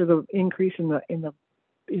capture the increase in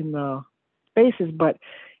the basis. But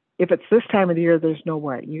if it's this time of the year, there's no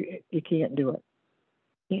way you can't do it.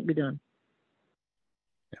 Can't be done.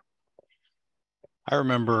 Yeah. I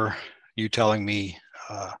remember you telling me,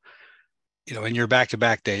 in your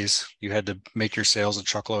back-to-back days, you had to make your sales a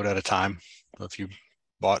truckload at a time. If you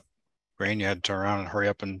bought grain, you had to turn around and hurry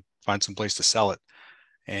up and find some place to sell it.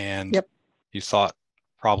 And Yep. You thought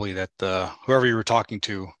probably that whoever you were talking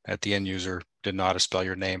to at the end user didn't know how to spell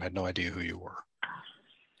your name, had no idea who you were.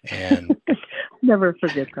 And never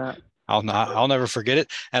forget that. I'll never forget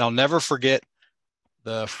it. And I'll never forget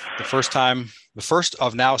the first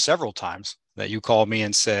of now several times that you called me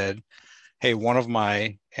and said, hey, one of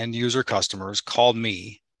my end user customers called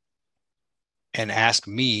me and asked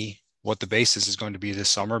me what the basis is going to be this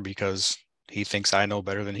summer because he thinks I know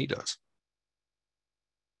better than he does.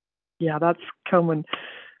 Yeah, that's coming.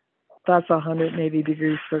 That's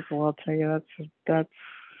 180-degree circle. I'll tell you,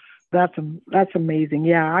 that's amazing.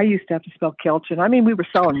 Yeah, I used to have to spell Kelchen. I mean, we were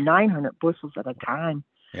selling 900 bushels at a time.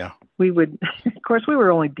 Yeah. We would, of course, we were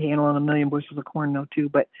only handling 1 million bushels of corn though too.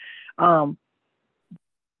 But,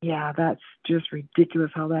 yeah, that's just ridiculous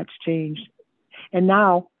how that's changed. And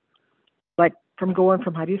now, like from going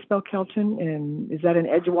from how do you spell Kelchen, and is that an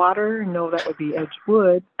Edgewater? No, that would be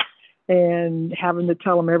Edgewood. And having to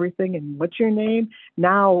tell them everything and what's your name.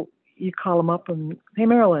 Now you call them up and, hey,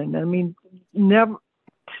 Marilyn. I mean, never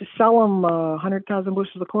to sell them 100,000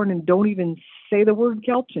 bushels of corn and don't even say the word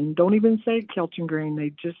Kelchen. Don't even say Kelchen grain. They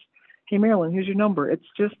just, hey, Marilyn, here's your number. It's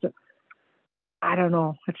just, I don't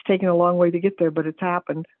know. It's taken a long way to get there, but it's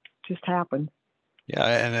happened. Just happened. Yeah,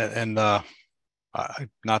 and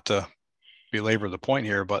not to belabor the point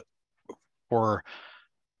here, but for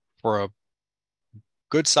a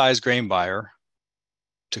good sized grain buyer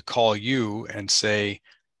to call you and say,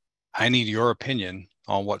 I need your opinion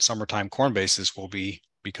on what summertime corn basis will be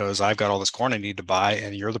because I've got all this corn I need to buy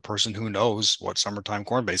and you're the person who knows what summertime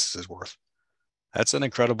corn basis is worth. That's an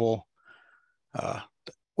incredible,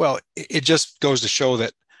 it just goes to show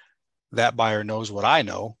that buyer knows what I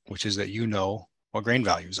know, which is that you know what grain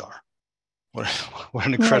values are. What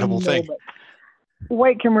an incredible thing.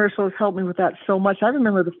 white commercials helped me with that so much. I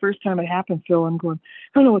remember the first time it happened, Phil, I'm going,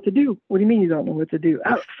 I don't know what to do. What do you mean you don't know what to do?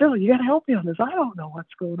 Phil, you got to help me on this. I don't know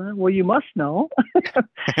what's going on. Well, you must know.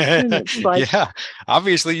 And it's like, Yeah,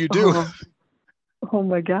 obviously you do. oh, oh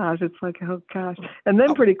my gosh. It's like, oh gosh. And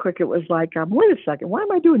then pretty quick, it was like, wait a second. Why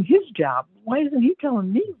am I doing his job? Why isn't he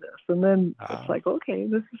telling me this? And then it's like, okay,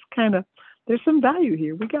 this is kind of, there's some value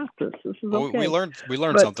here. We got this. This is Well, okay. we learned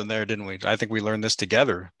But something there, didn't we? I think we learned this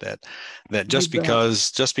together, that you bet. just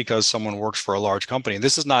because someone works for a large company,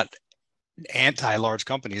 this is not anti-large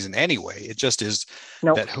companies in any way. It just is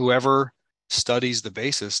Nope. that whoever studies the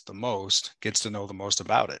basis the most gets to know the most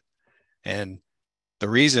about it. And the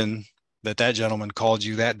reason that that gentleman called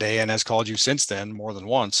you that day and has called you since then more than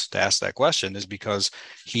once to ask that question is because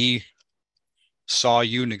he saw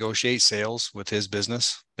you negotiate sales with his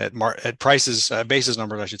business at prices, basis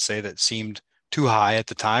numbers, I should say, that seemed too high at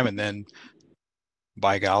the time. And then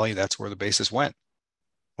by golly, that's where the basis went.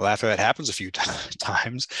 Well, after that happens a few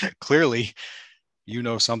times, clearly you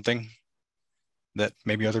know something that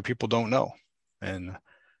maybe other people don't know. And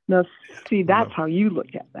Now, see, that's how you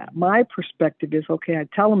look at that. My perspective is, okay, I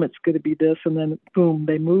tell them it's going to be this, and then boom,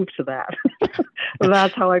 they move to that.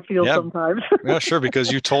 That's how I feel yeah, sometimes. yeah, sure,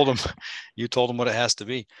 because you told them what it has to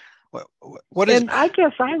be. What is? And I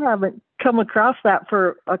guess I haven't come across that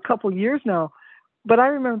for a couple years now, but I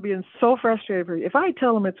remember being so frustrated. If I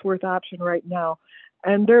tell them it's worth option right now,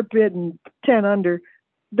 and they're bidding 10 under,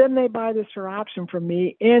 then they buy this for option from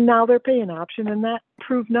me, and now they're paying option, and that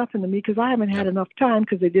proved nothing to me because I haven't had Yep. enough time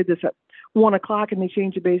because they did this at 1 o'clock and they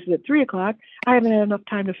changed the basis at 3 o'clock. I haven't had enough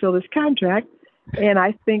time to fill this contract, and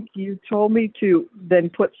I think you told me to then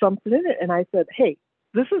put something in it, and I said, hey,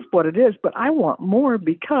 this is what it is, but I want more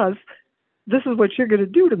because this is what you're going to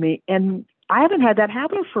do to me, and I haven't had that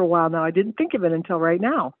happen for a while now. I didn't think of it until right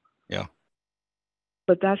now, Yeah.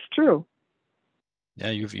 but that's true. Yeah,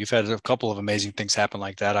 you've had a couple of amazing things happen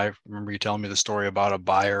like that. I remember you telling me the story about a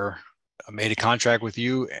buyer made a contract with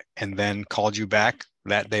you and then called you back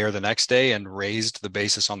that day or the next day and raised the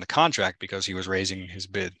basis on the contract because he was raising his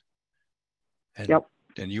bid. And Yep.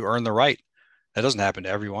 and you earn the right. That doesn't happen to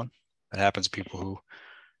everyone. That happens to people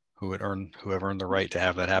who have earned the right to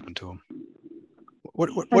have that happen to them. I What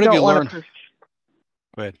have you don't want learned? to.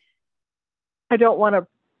 Go ahead. I don't want to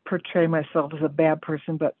portray myself as a bad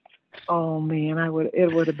person, but oh man,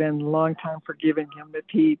 it would have been a long time forgiving him if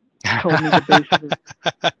he told me the basis is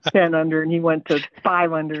 10 under and he went to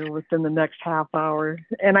 5 under within the next half hour.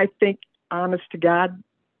 And I think, honest to God,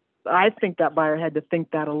 I think that buyer had to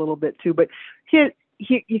think that a little bit too. But you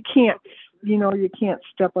can't, you can't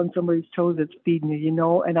step on somebody's toes that's feeding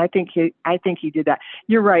you, And I think he did that.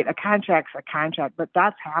 You're right. A contract's a contract, but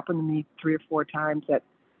that's happened to me 3 or 4 times that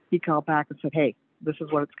he called back and said, hey, this is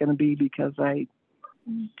what it's going to be because I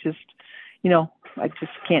just, I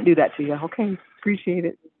just can't do that to you. Okay. Appreciate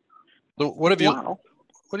it. So Wow.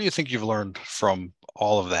 what do you think you've learned from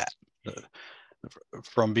all of that?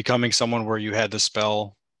 From becoming someone where you had to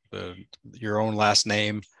spell your own last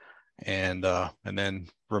name and then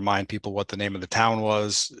remind people what the name of the town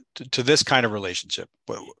was to this kind of relationship.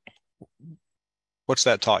 What's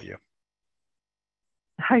that taught you?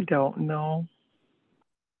 I don't know.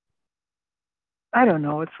 I don't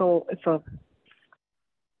know. It's a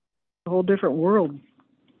whole different world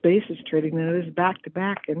basis trading than it is back to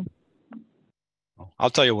back. And I'll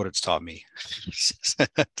tell you what it's taught me.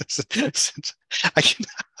 I can,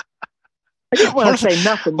 I didn't want to say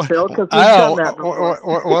nothing, Phil, because we've done that before.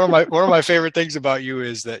 one of my favorite things about you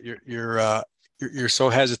is that you're so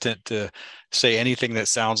hesitant to say anything that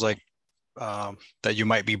sounds like that you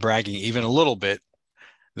might be bragging even a little bit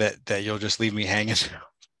that you'll just leave me hanging.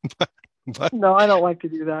 but No, I don't like to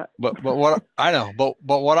do that. but what I know, but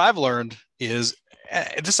what I've learned is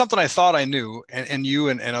this is something I thought I knew, and you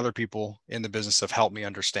and other people in the business have helped me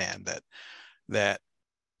understand that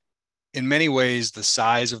in many ways, the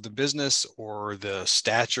size of the business or the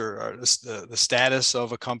stature or the status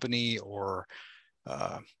of a company or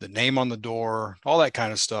the name on the door, all that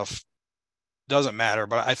kind of stuff doesn't matter.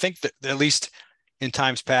 But I think that at least in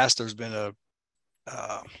times past, there's been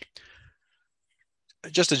uh,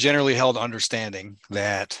 just a generally held understanding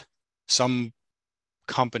that some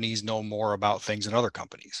companies know more about things than other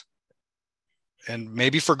companies. And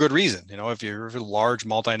maybe for good reason. If you're a large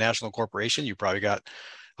multinational corporation, you probably got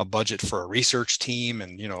a budget for a research team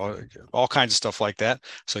and all kinds of stuff like that,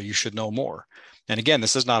 so you should know more. And again,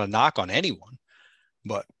 this is not a knock on anyone,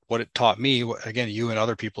 but what it taught me, again, you and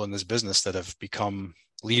other people in this business that have become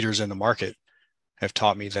leaders in the market have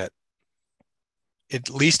taught me that, at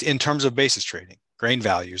least in terms of basis trading, grain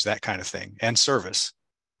values, that kind of thing, and service,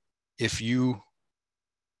 if you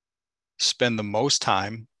spend the most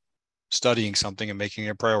time studying something and making it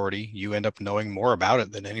a priority, you end up knowing more about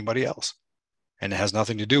it than anybody else. And it has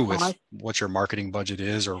nothing to do with what your marketing budget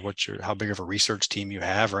is or how big of a research team you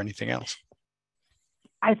have or anything else.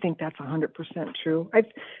 I think that's 100% true. I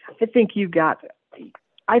think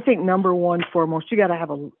I think number one, foremost, you got to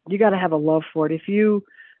have a love for it. If you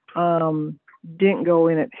didn't go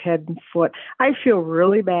in it head and foot, I feel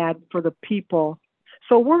really bad for the people.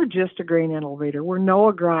 So we're just a grain elevator. We're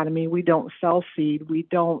no agronomy. We don't sell seed. We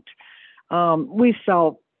don't. We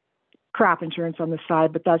sell crop insurance on the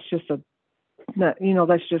side, but that's just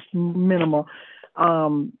that's just minimal.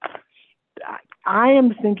 I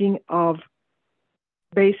am thinking of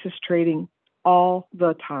basis trading all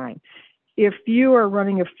the time. If you are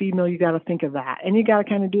running a feed mill, you got to think of that, and you got to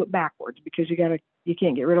kind of do it backwards because you can't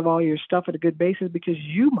get rid of all your stuff at a good basis because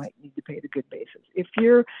you might need to pay the good basis. If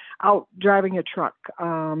you're out driving a truck,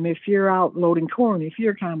 if you're out loading corn, if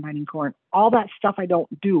you're combining corn, all that stuff I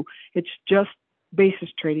don't do. It's just basis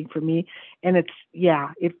trading for me, and that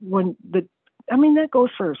goes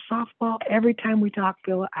for softball. Every time we talk,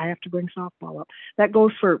 Phil, I have to bring softball up. That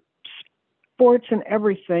goes for sports and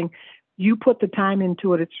everything. You put the time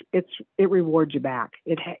into it, it rewards you back.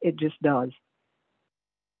 It just does.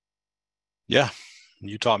 Yeah,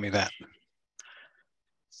 you taught me that.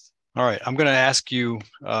 All right, I'm going to ask you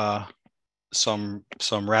some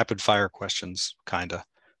rapid fire questions, kinda,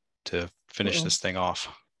 to finish this thing off.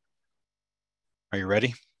 Are you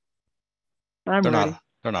ready? I'm ready.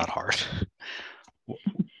 They're not hard.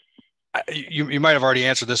 You might have already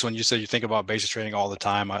answered this one. You said you think about basis trading all the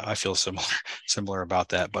time. I feel similar about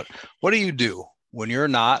that. But what do you do when you're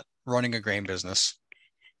not running a grain business?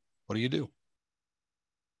 What do you do?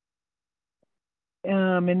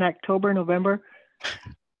 In October, November,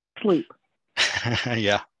 sleep.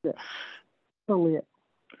 Yeah. Totally it.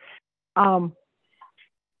 I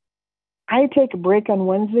take a break on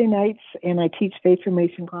Wednesday nights and I teach faith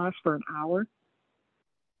formation class for an hour.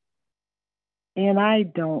 And I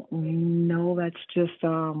don't know, that's just,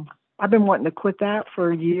 I've been wanting to quit that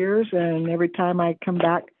for years. And every time I come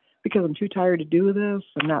back, because I'm too tired to do this,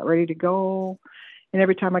 I'm not ready to go. And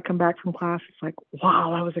every time I come back from class, it's like,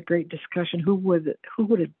 wow, that was a great discussion. Who would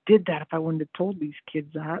have did that if I wouldn't have told these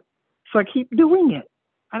kids that? So I keep doing it.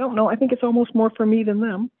 I don't know. I think it's almost more for me than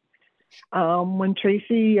them. When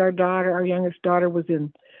Tracy, our youngest daughter, was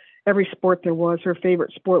in every sport there was, her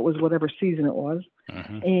favorite sport was whatever season it was.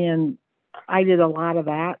 Mm-hmm. And I did a lot of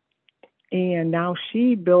that. And now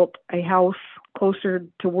she built a house closer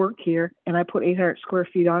to work here, and I put 800 square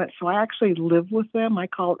feet on it. So I actually live with them. I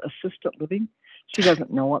call it assisted living. She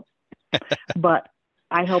doesn't know it, but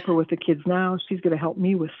I help her with the kids now. She's going to help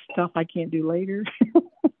me with stuff I can't do later. I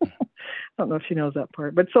don't know if she knows that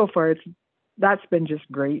part, but so far that's been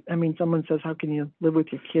just great. I mean, someone says, how can you live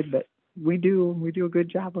with your kid? But we do a good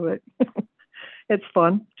job of it. It's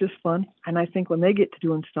fun, just fun. And I think when they get to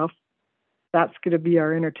doing stuff, that's going to be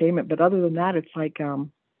our entertainment. But other than that, it's like,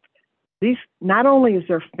 these, not only is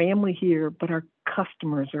there family here, but our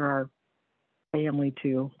customers are our family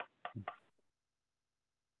too.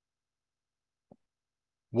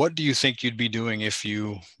 What do you think you'd be doing if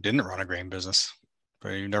you didn't run a grain business?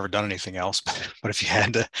 You've never done anything else, but if you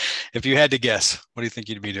had to guess, what do you think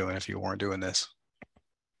you'd be doing if you weren't doing this?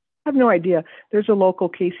 I have no idea. There's a local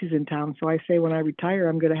Casey's in town. So I say when I retire,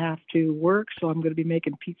 I'm going to have to work. So I'm going to be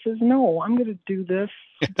making pizzas. No, I'm going to do this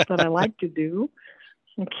that I like to do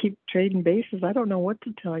and keep trading bases. I don't know what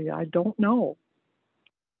to tell you. I don't know.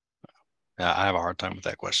 Yeah, I have a hard time with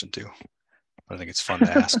that question too. But I think it's fun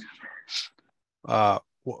to ask.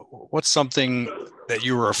 What's something that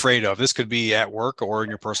you were afraid of? This could be at work or in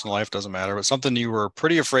your personal life, doesn't matter, but something you were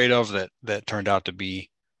pretty afraid of that turned out to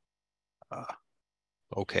be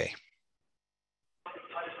okay.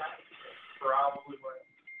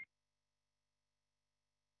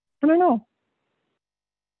 I don't know.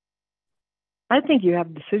 I think you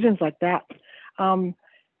have decisions like that. Of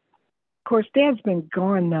course, Dad's been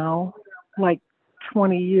gone now like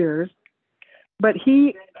 20 years, but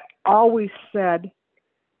he always said,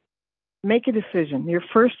 make a decision. Your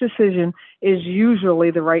first decision is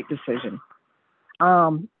usually the right decision.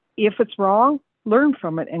 If it's wrong, learn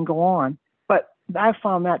from it and go on. But I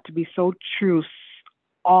found that to be so true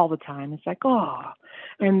all the time. It's like, oh.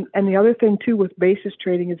 And the other thing too with basis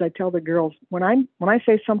trading is I tell the girls, when I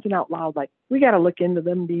say something out loud, like, we got to look into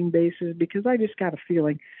them being bases, because I just got a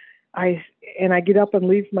feeling. I get up and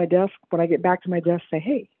leave my desk. When I get back to my desk, say,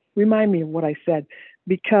 hey, remind me of what I said,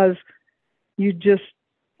 because you just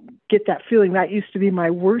get that feeling. That used to be my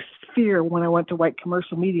worst fear when I went to white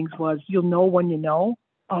commercial meetings was, you'll know when you know.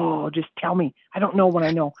 Oh, just tell me. I don't know when I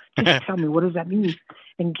know. Just tell me. What does that mean?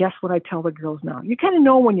 And guess what I tell the girls now? You kind of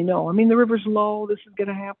know when you know. I mean, the river's low. This is going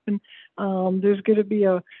to happen. There's going to be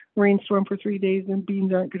a rainstorm for 3 days and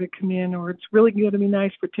beans aren't going to come in, or it's really going to be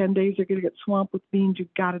nice for 10 days. They're going to get swamped with beans.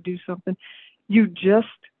 You've got to do something. You just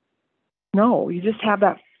know. You just have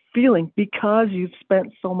that feeling because you've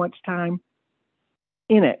spent so much time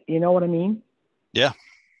in it. You know what I mean? Yeah.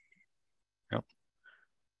 Yep.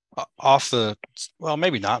 Well,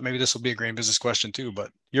 maybe not. Maybe this will be a grain business question too,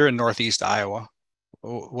 but you're in Northeast Iowa.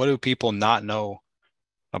 What do people not know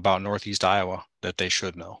about Northeast Iowa that they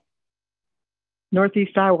should know?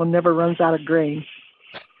 Northeast Iowa never runs out of grain.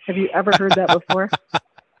 Have you ever heard that before?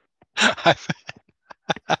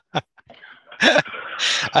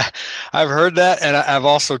 I've heard that, and I've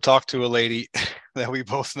also talked to a lady that we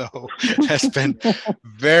both know has been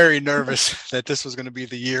very nervous that this was going to be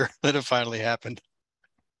the year that it finally happened.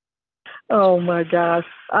 Oh my gosh.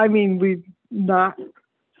 I mean,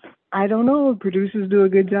 I don't know. Producers do a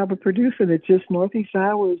good job of producing. It's just Northeast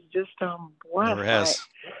Iowa is just blessed. Never has.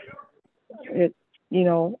 It,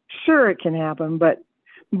 sure it can happen, but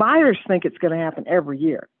buyers think it's going to happen every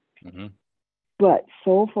year. Mm-hmm. But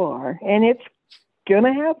so far, and it's going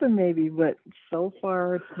to happen maybe, but so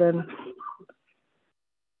far it's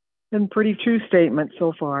been pretty true statement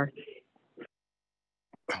so far.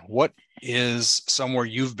 What is somewhere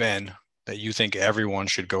you've been that you think everyone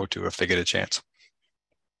should go to if they get a chance?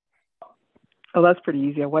 Oh, that's pretty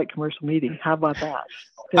easy. A white commercial meeting. How about that?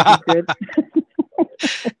 That'd be good.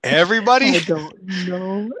 Everybody? I don't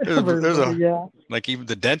know. Yeah. Like even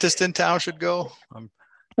the dentist in town should go.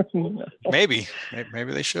 Maybe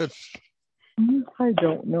they should. I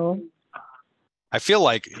don't know. I feel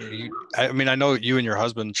like I know you and your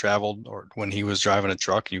husband traveled, or when he was driving a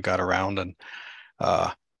truck, you got around, and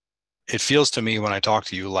it feels to me when I talk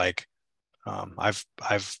to you like I've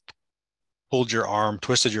pulled your arm,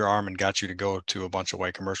 twisted your arm, and got you to go to a bunch of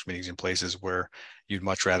white commercial meetings in places where you'd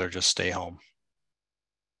much rather just stay home.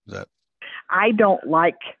 Is that? I don't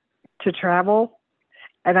like to travel,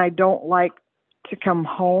 and I don't like to come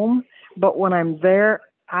home. But when I'm there,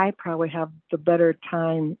 I probably have the better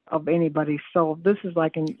time of anybody. So this is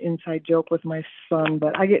like an inside joke with my son,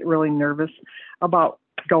 but I get really nervous about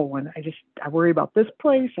going. I worry about this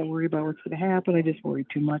place. I worry about what's going to happen. I just worry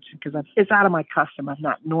too much because it's out of my custom. I'm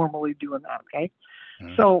not normally doing that. Okay.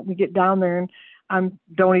 Mm-hmm. So we get down there and I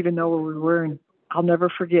don't even know where we were. And I'll never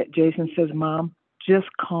forget. Jason says, "Mom, just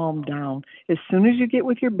calm down. As soon as you get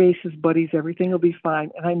with your basis buddies, everything will be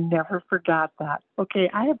fine." And I never forgot that. Okay.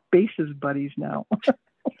 I have basis buddies now.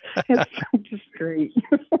 It's just great.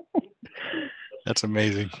 That's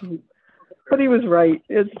amazing. But he was right.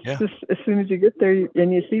 It's just as soon as you get there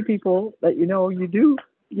and you see people that you do.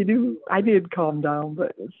 I did calm down,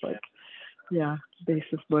 but it's like, yeah,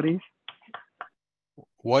 basis buddies.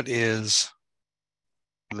 What is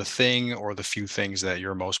the thing or the few things that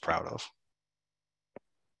you're most proud of?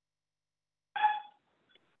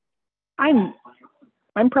 I'm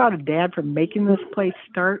proud of Dad for making this place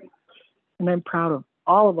start, and I'm proud of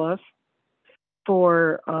all of us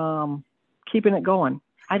for keeping it going.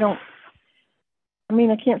 I can't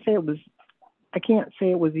say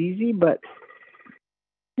it was easy, but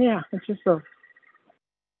yeah, it's just a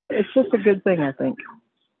good thing, I think.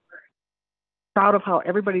 Proud of how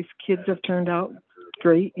everybody's kids have turned out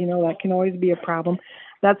great. That can always be a problem.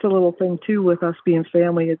 That's a little thing too with us being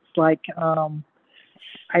family. It's like,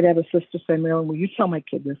 I'd have a sister say, "Marilyn, will you tell my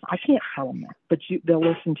kid this?" I can't tell them that, but they'll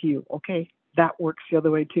listen to you. Okay. That works the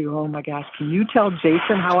other way too. Oh my gosh. Can you tell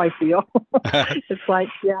Jason how I feel? It's like,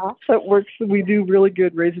 yeah, that works. We do really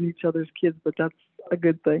good raising each other's kids, but that's a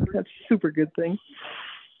good thing. That's a super good thing.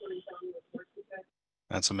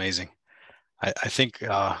 That's amazing. I think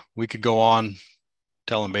we could go on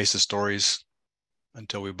telling basis stories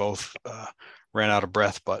until we both ran out of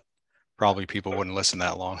breath, but probably people wouldn't listen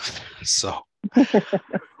that long.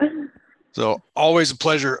 So always a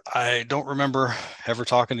pleasure. I don't remember ever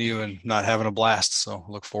talking to you and not having a blast. So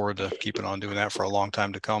look forward to keeping on doing that for a long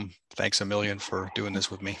time to come. Thanks a million for doing this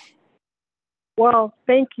with me. Well,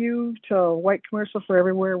 thank you to White Commercial for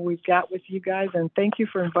everywhere we've got with you guys. And thank you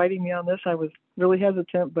for inviting me on this. I was really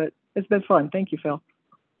hesitant, but it's been fun. Thank you, Phil.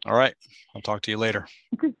 All right. I'll talk to you later.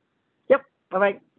 Okay. Yep. Bye-bye.